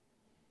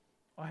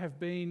 I have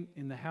been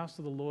in the house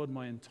of the Lord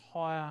my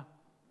entire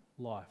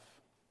life.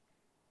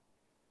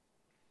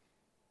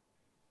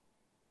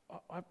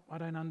 I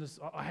don't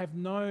understand. I have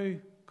no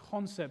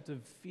concept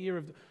of fear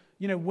of.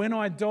 when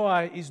I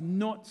die is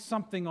not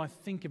something I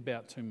think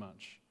about too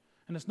much.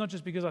 And it's not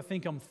just because I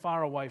think I'm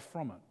far away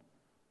from it.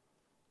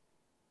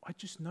 I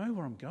just know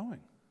where I'm going.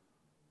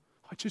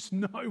 I just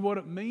know what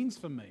it means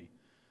for me.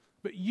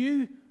 But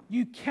you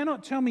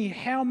cannot tell me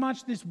how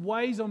much this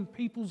weighs on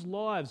people's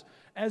lives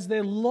as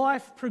their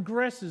life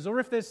progresses, or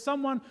if there's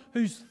someone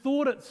who's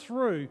thought it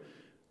through.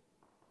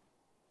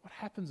 What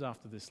happens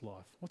after this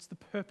life? What's the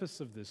purpose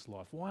of this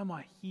life? Why am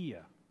I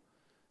here?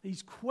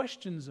 These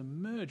questions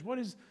emerge.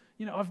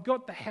 I've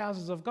got the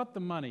houses, I've got the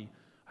money.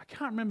 I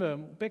can't remember,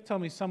 Beck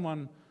told me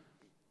someone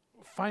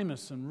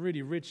famous and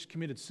really rich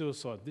committed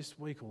suicide this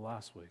week or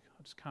last week.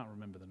 I just can't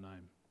remember the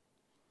name.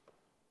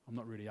 I'm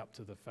not really up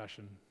to the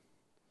fashion.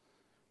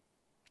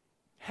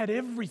 Had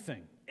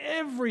everything,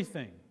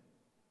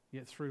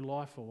 yet threw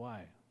life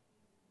away.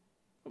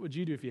 What would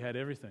you do if you had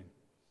everything?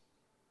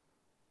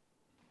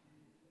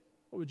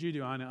 What would you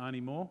do,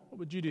 Arnie Moore? What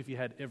would you do if you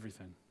had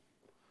everything?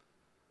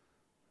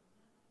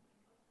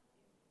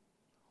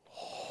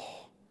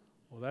 Oh,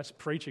 well, that's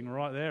preaching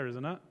right there,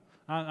 isn't it?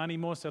 Arnie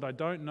Moore said, I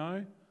don't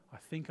know. I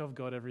think I've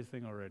got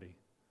everything already.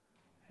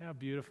 How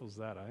beautiful is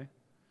that, eh?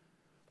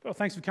 Well,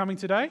 thanks for coming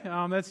today.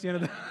 That's the end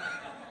of the...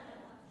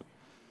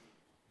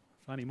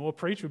 If Arnie Moore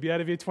preached, we'd be out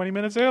of here 20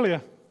 minutes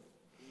earlier.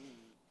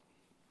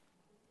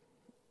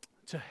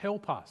 To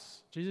help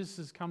us. Jesus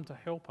has come to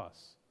help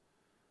us.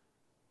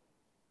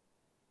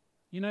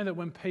 You know that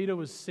when Peter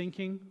was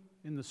sinking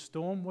in the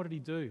storm, what did he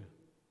do?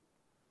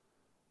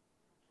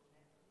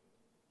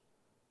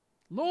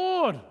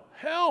 Lord,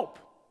 help!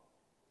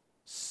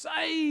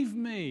 Save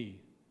me!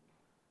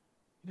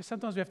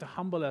 Sometimes we have to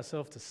humble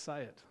ourselves to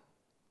say it.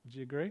 Would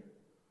you agree?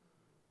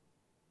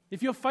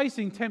 If you're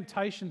facing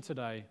temptation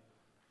today,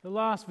 the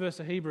last verse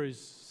of Hebrews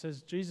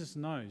says Jesus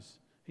knows.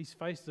 He's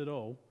faced it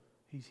all.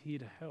 He's here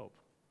to help.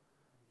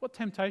 What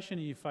temptation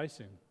are you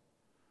facing?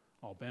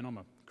 Oh, Ben, I'm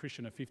a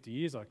Christian of 50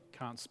 years. I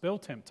can't spell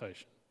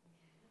temptation.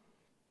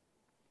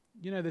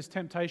 There's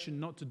temptation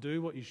not to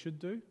do what you should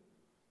do.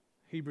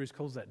 Hebrews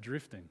calls that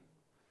drifting.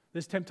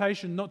 There's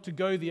temptation not to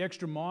go the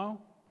extra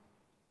mile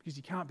because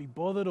you can't be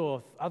bothered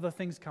or other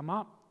things come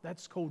up.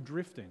 That's called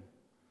drifting.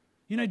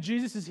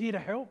 Jesus is here to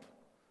help.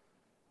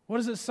 What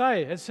does it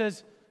say? It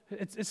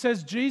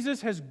says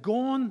Jesus has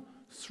gone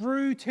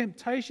through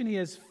temptation. He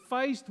has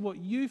faced what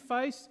you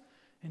face,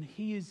 and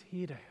he is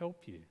here to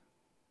help you.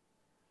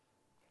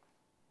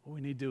 All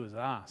we need to do is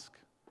ask.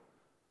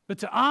 But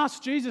to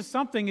ask Jesus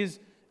something is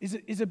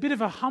a bit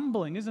of a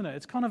humbling, isn't it?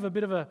 It's kind of a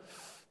bit of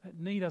that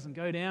knee doesn't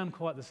go down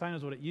quite the same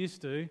as what it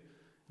used to.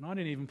 And I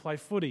didn't even play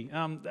footy.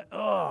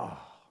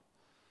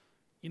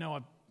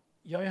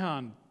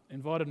 Johan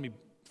invited me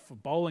for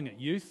bowling at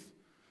youth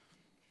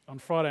on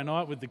Friday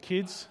night with the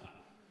kids.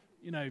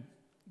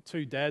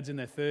 Two dads in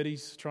their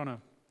 30s trying to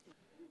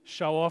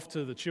show off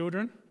to the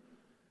children.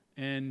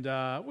 And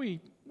we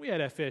had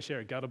our fair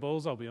share of gutter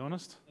balls, I'll be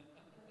honest.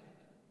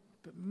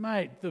 But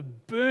mate, the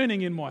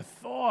burning in my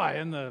thigh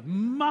and the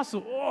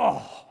muscle,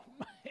 oh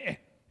man.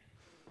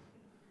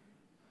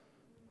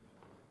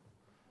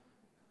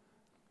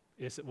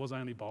 Yes, it was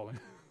only bowling.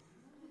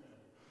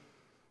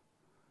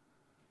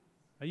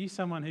 Are you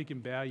someone who can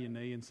bow your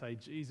knee and say,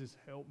 Jesus,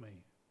 help me?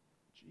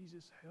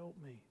 Jesus, help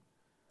me.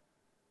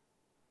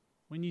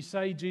 When you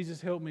say, Jesus,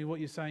 help me, what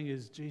you're saying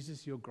is,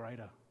 Jesus, you're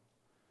greater.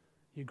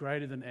 You're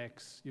greater than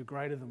X. You're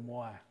greater than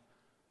Y.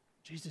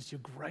 Jesus, you're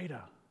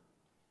greater.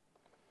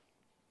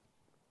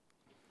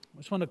 I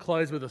just want to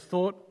close with a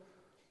thought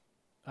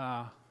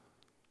from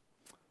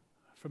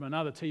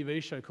another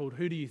TV show called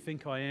Who Do You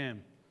Think I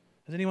Am?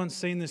 Has anyone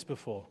seen this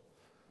before?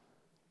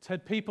 It's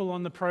had people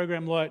on the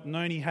program like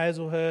Noni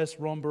Hazelhurst,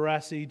 Ron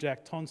Barassi,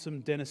 Jack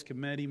Thompson, Dennis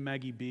Cometti,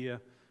 Maggie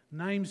Beer,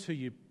 names who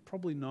you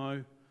probably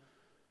know.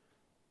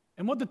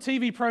 And what the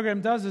TV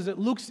program does is it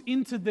looks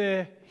into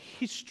their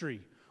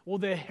history or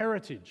their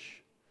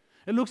heritage.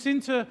 It looks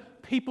into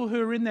people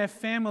who are in their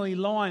family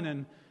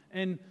line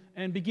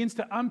and begins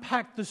to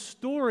unpack the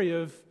story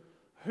of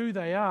who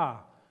they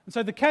are. And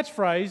so the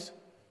catchphrase,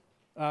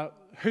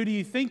 who do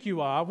you think you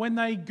are, when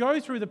they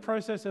go through the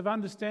process of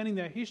understanding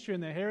their history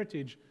and their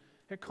heritage,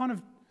 it kind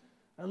of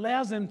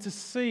allows them to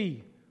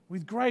see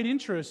with great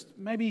interest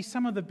maybe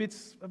some of the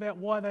bits about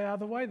why they are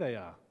the way they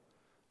are,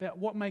 about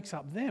what makes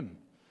up them.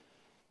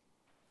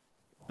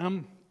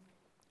 When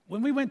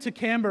we went to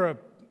Canberra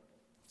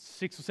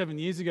 6 or 7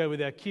 years ago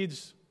with our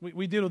kids,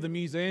 we did all the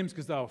museums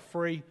because they were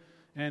free,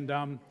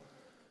 and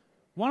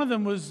one of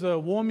them was the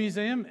War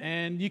Museum,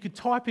 and you could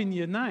type in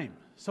your name.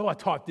 So I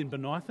typed in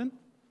Bonython.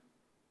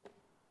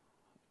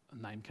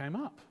 A name came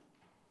up.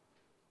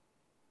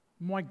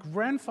 My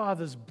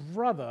grandfather's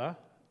brother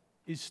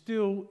is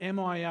still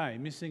MIA,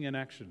 missing in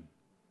action,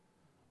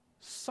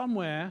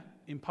 somewhere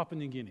in Papua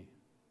New Guinea.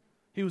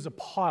 He was a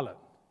pilot.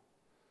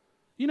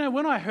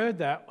 When I heard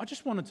that, I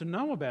just wanted to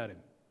know about him.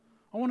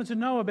 I wanted to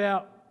know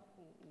about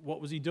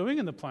what was he doing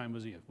in the plane.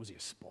 Was he a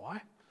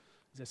spy?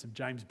 Is there some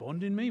James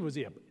Bond in me? Was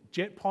he a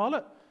jet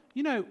pilot?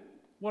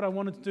 What I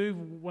wanted to do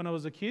when I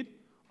was a kid?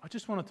 I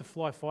just wanted to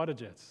fly fighter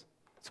jets.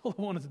 That's all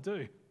I wanted to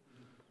do.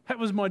 That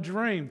was my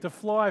dream, to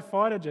fly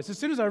fighter jets. As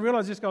soon as I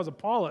realized this guy was a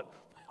pilot,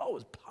 I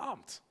was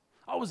pumped.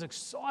 I was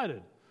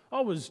excited.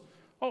 I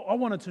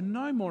wanted to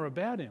know more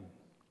about him.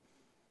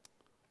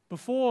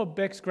 Before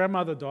Beck's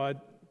grandmother died,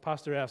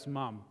 Pastor Alf's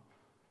mum,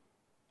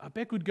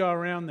 Beck would go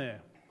around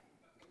there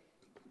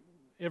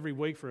every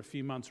week for a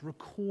few months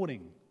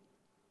recording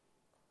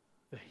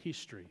the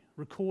history,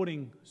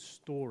 recording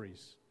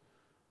stories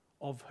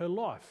of her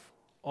life,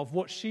 of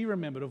what she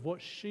remembered, of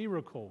what she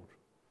recalled.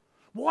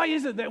 Why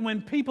is it that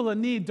when people are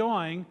near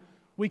dying,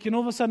 we can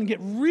all of a sudden get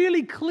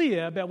really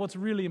clear about what's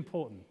really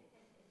important?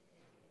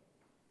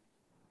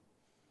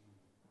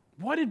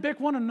 Why did Beck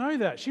want to know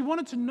that? She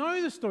wanted to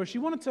know the story. She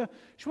wanted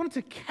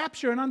to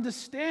capture and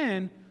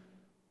understand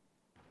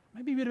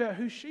maybe a bit about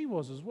who she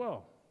was as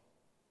well.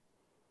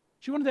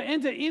 She wanted to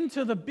enter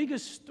into the bigger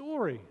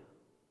story.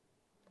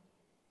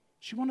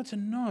 She wanted to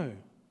know.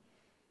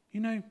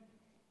 You know,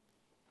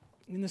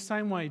 in the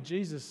same way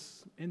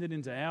Jesus entered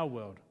into our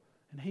world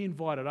and he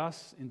invited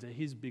us into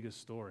his bigger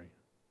story.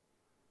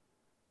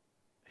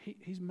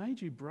 He's made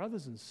you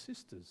brothers and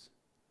sisters.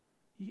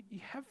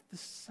 You have the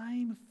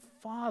same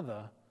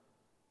Father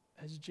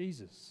as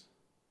Jesus.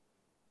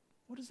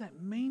 What does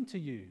that mean to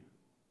you?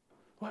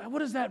 What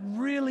does that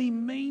really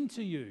mean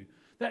to you?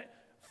 That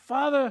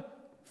Father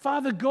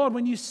God,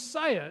 when you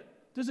say it,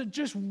 does it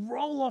just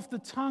roll off the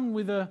tongue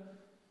with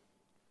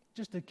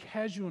just a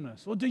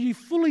casualness? Or do you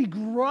fully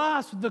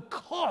grasp the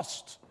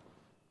cost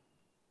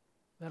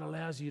that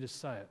allows you to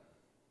say it?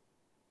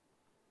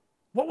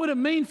 What would it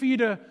mean for you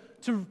to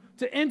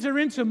enter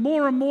into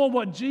more and more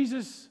what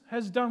Jesus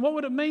has done? What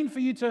would it mean for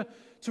you to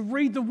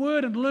read the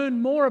Word and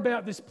learn more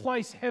about this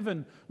place,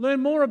 heaven?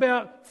 Learn more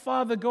about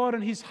Father God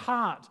and His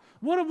heart?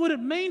 What would it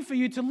mean for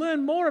you to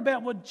learn more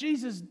about what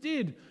Jesus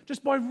did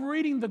just by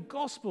reading the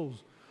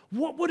Gospels?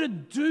 What would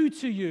it do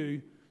to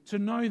you to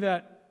know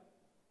that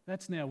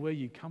that's now where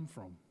you come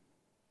from?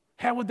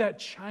 How would that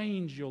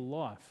change your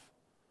life?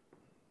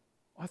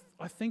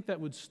 I think that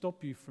would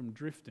stop you from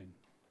drifting.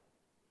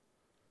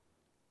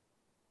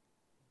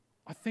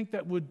 I think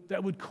that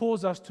would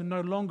cause us to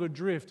no longer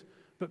drift,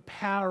 but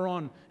power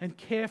on and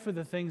care for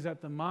the things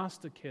that the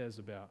Master cares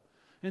about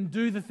and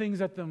do the things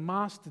that the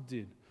Master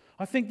did.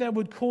 I think that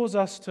would cause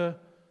us to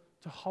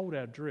hold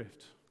our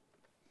drift.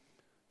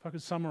 If I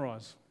could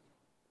summarize.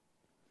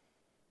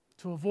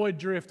 To avoid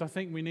drift, I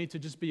think we need to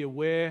just be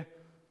aware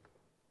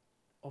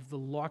of the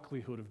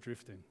likelihood of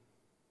drifting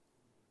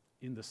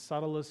in the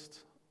subtlest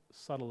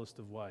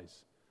of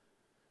ways.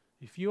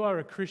 If you are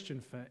a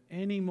Christian for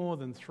any more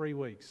than 3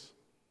 weeks,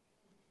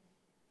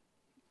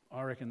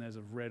 I reckon there's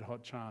a red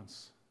hot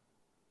chance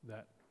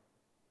that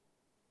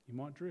you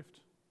might drift.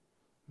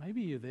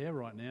 Maybe you're there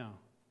right now.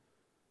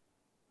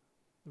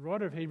 The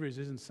writer of Hebrews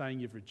isn't saying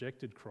you've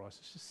rejected Christ.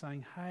 It's just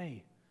saying,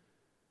 hey,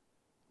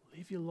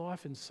 live your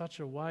life in such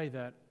a way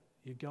that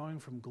you're going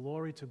from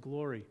glory to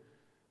glory.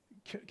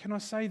 Can I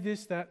say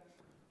this, that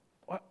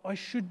I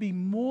should be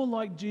more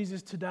like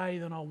Jesus today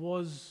than I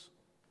was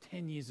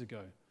 10 years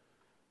ago?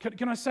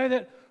 Can I say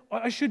that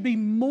I should be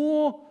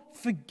more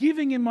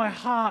forgiving in my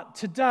heart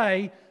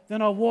today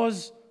than I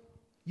was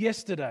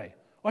yesterday?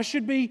 I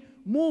should be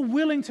more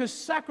willing to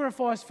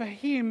sacrifice for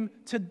Him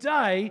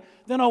today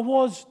than I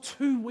was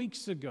 2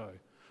 weeks ago.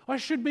 I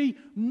should be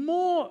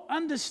more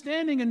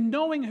understanding and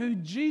knowing who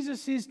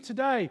Jesus is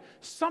today.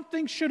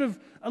 Something should have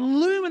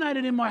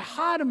illuminated in my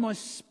heart and my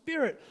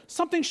spirit.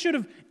 Something should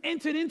have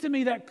entered into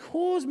me that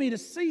caused me to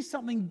see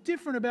something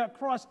different about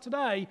Christ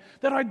today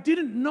that I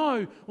didn't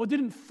know or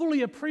didn't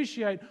fully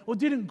appreciate or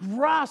didn't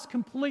grasp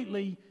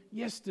completely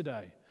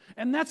yesterday.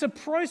 And that's a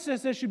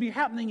process that should be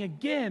happening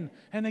again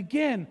and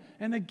again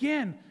and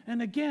again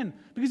and again.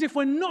 Because if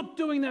we're not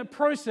doing that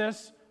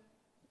process,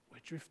 we're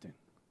drifting.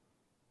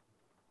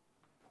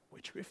 We're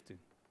drifting.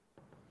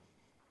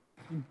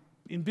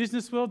 In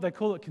business world, they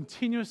call it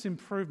continuous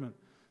improvement.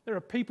 There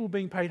are people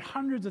being paid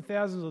hundreds of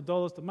thousands of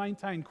dollars to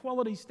maintain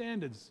quality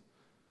standards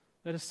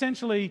that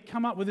essentially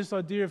come up with this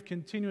idea of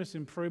continuous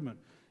improvement.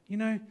 You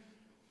know,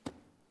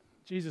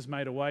 Jesus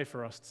made a way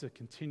for us to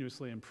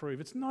continuously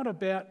improve. It's not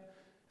about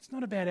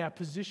our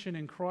position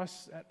in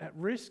Christ at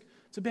risk.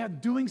 It's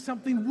about doing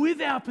something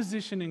with our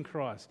position in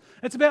Christ.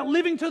 It's about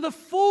living to the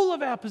full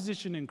of our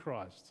position in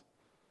Christ.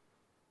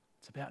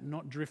 It's about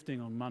not drifting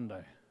on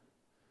Monday.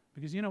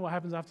 Because you know what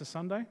happens after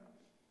Sunday?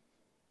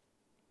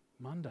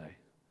 Monday.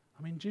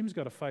 I mean, Jim's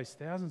got to face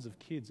thousands of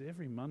kids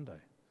every Monday.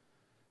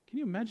 Can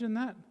you imagine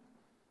that?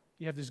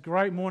 You have this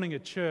great morning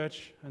at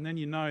church, and then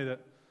you know that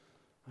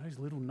those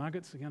little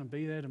nuggets are going to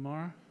be there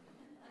tomorrow.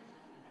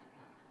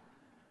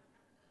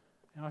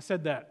 And I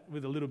said that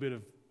with a little bit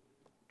of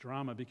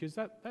drama because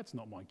that's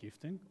not my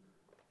gifting.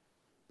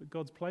 But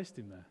God's placed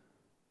him there.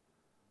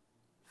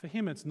 For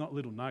him, it's not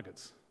little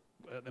nuggets.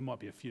 There might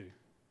be a few.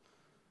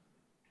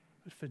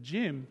 But for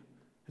Jim,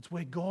 it's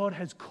where God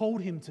has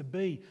called him to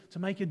be, to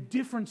make a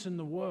difference in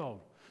the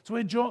world. It's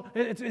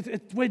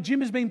where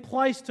Jim has been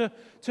placed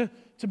to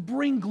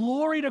bring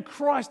glory to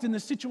Christ in the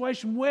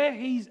situation where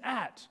he's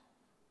at.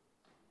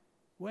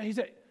 Where he's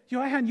at.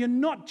 Johan, you're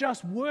not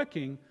just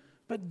working,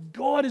 but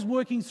God is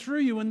working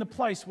through you in the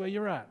place where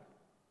you're at.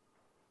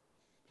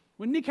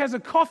 When Nick has a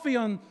coffee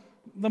on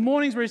the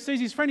mornings where he sees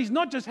his friend, he's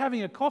not just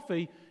having a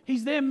coffee,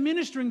 he's there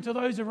ministering to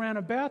those around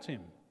about him.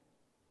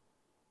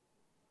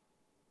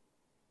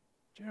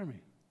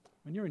 Jeremy,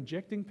 when you're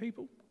injecting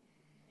people,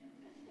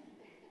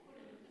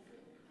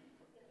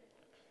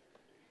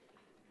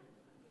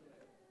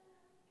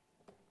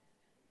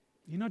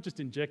 you're not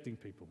just injecting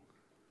people.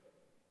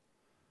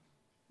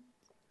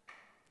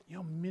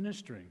 You're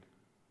ministering.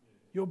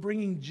 You're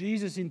bringing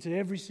Jesus into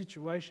every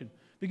situation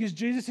because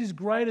Jesus is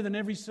greater than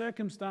every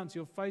circumstance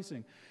you're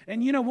facing.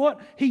 And you know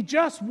what? He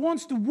just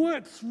wants to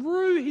work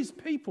through his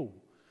people.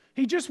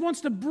 He just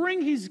wants to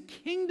bring his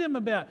kingdom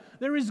about.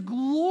 There is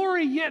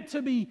glory yet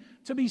to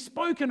be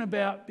spoken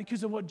about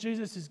because of what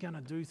Jesus is going to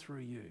do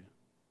through you.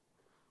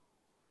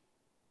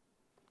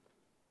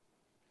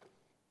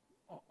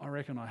 I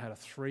reckon I had a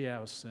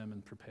 3-hour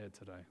sermon prepared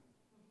today.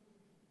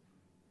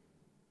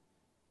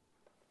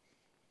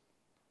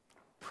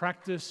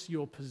 Practice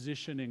your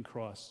position in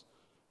Christ.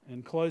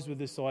 And close with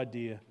this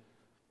idea.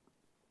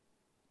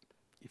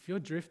 If you're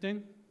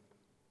drifting,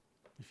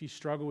 if you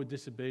struggle with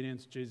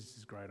disobedience, Jesus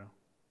is greater.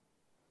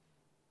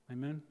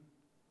 Amen?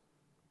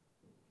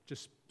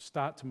 Just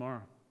start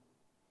tomorrow.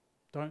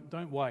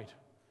 Don't wait.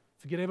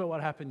 Forget about what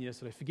happened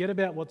yesterday. Forget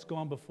about what's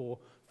gone before.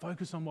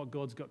 Focus on what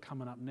God's got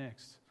coming up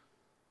next.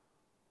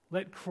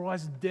 Let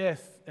Christ's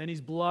death and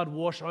his blood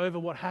wash over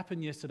what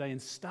happened yesterday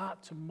and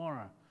start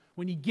tomorrow.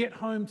 When you get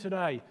home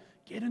today,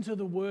 get into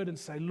the Word and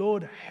say,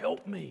 Lord,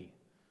 help me.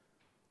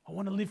 I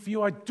want to live for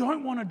you. I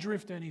don't want to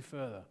drift any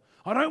further.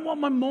 I don't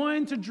want my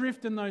mind to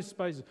drift in those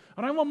spaces.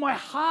 I don't want my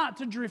heart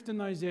to drift in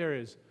those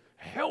areas.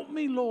 Help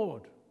me,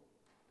 Lord.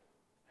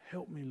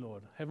 Help me,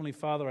 Lord. Heavenly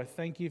Father, I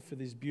thank you for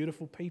these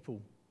beautiful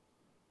people.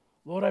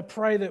 Lord, I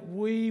pray that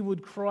we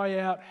would cry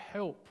out,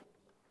 help.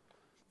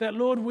 That,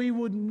 Lord, we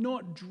would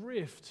not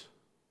drift.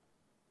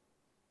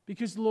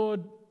 Because,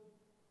 Lord,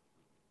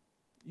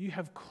 you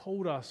have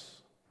called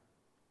us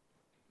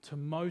to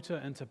motor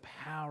and to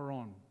power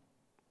on.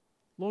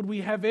 Lord,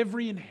 we have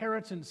every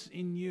inheritance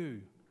in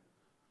you.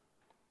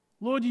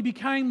 Lord, you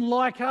became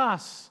like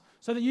us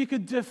so that you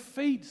could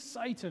defeat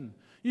Satan.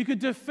 You could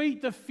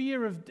defeat the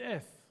fear of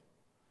death.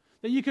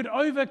 That you could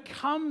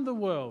overcome the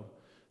world.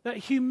 That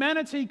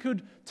humanity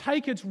could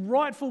take its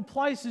rightful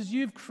place as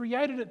you've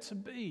created it to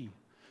be.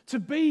 To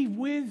be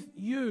with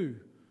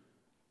you.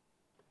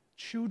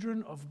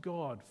 Children of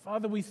God.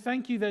 Father, we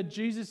thank you that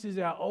Jesus is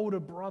our older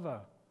brother.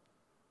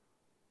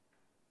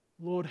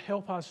 Lord,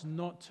 help us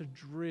not to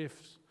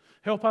drift.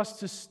 Help us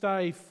to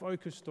stay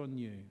focused on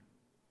you.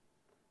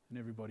 And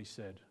everybody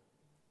said,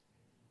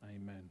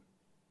 Amen.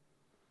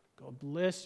 God bless you.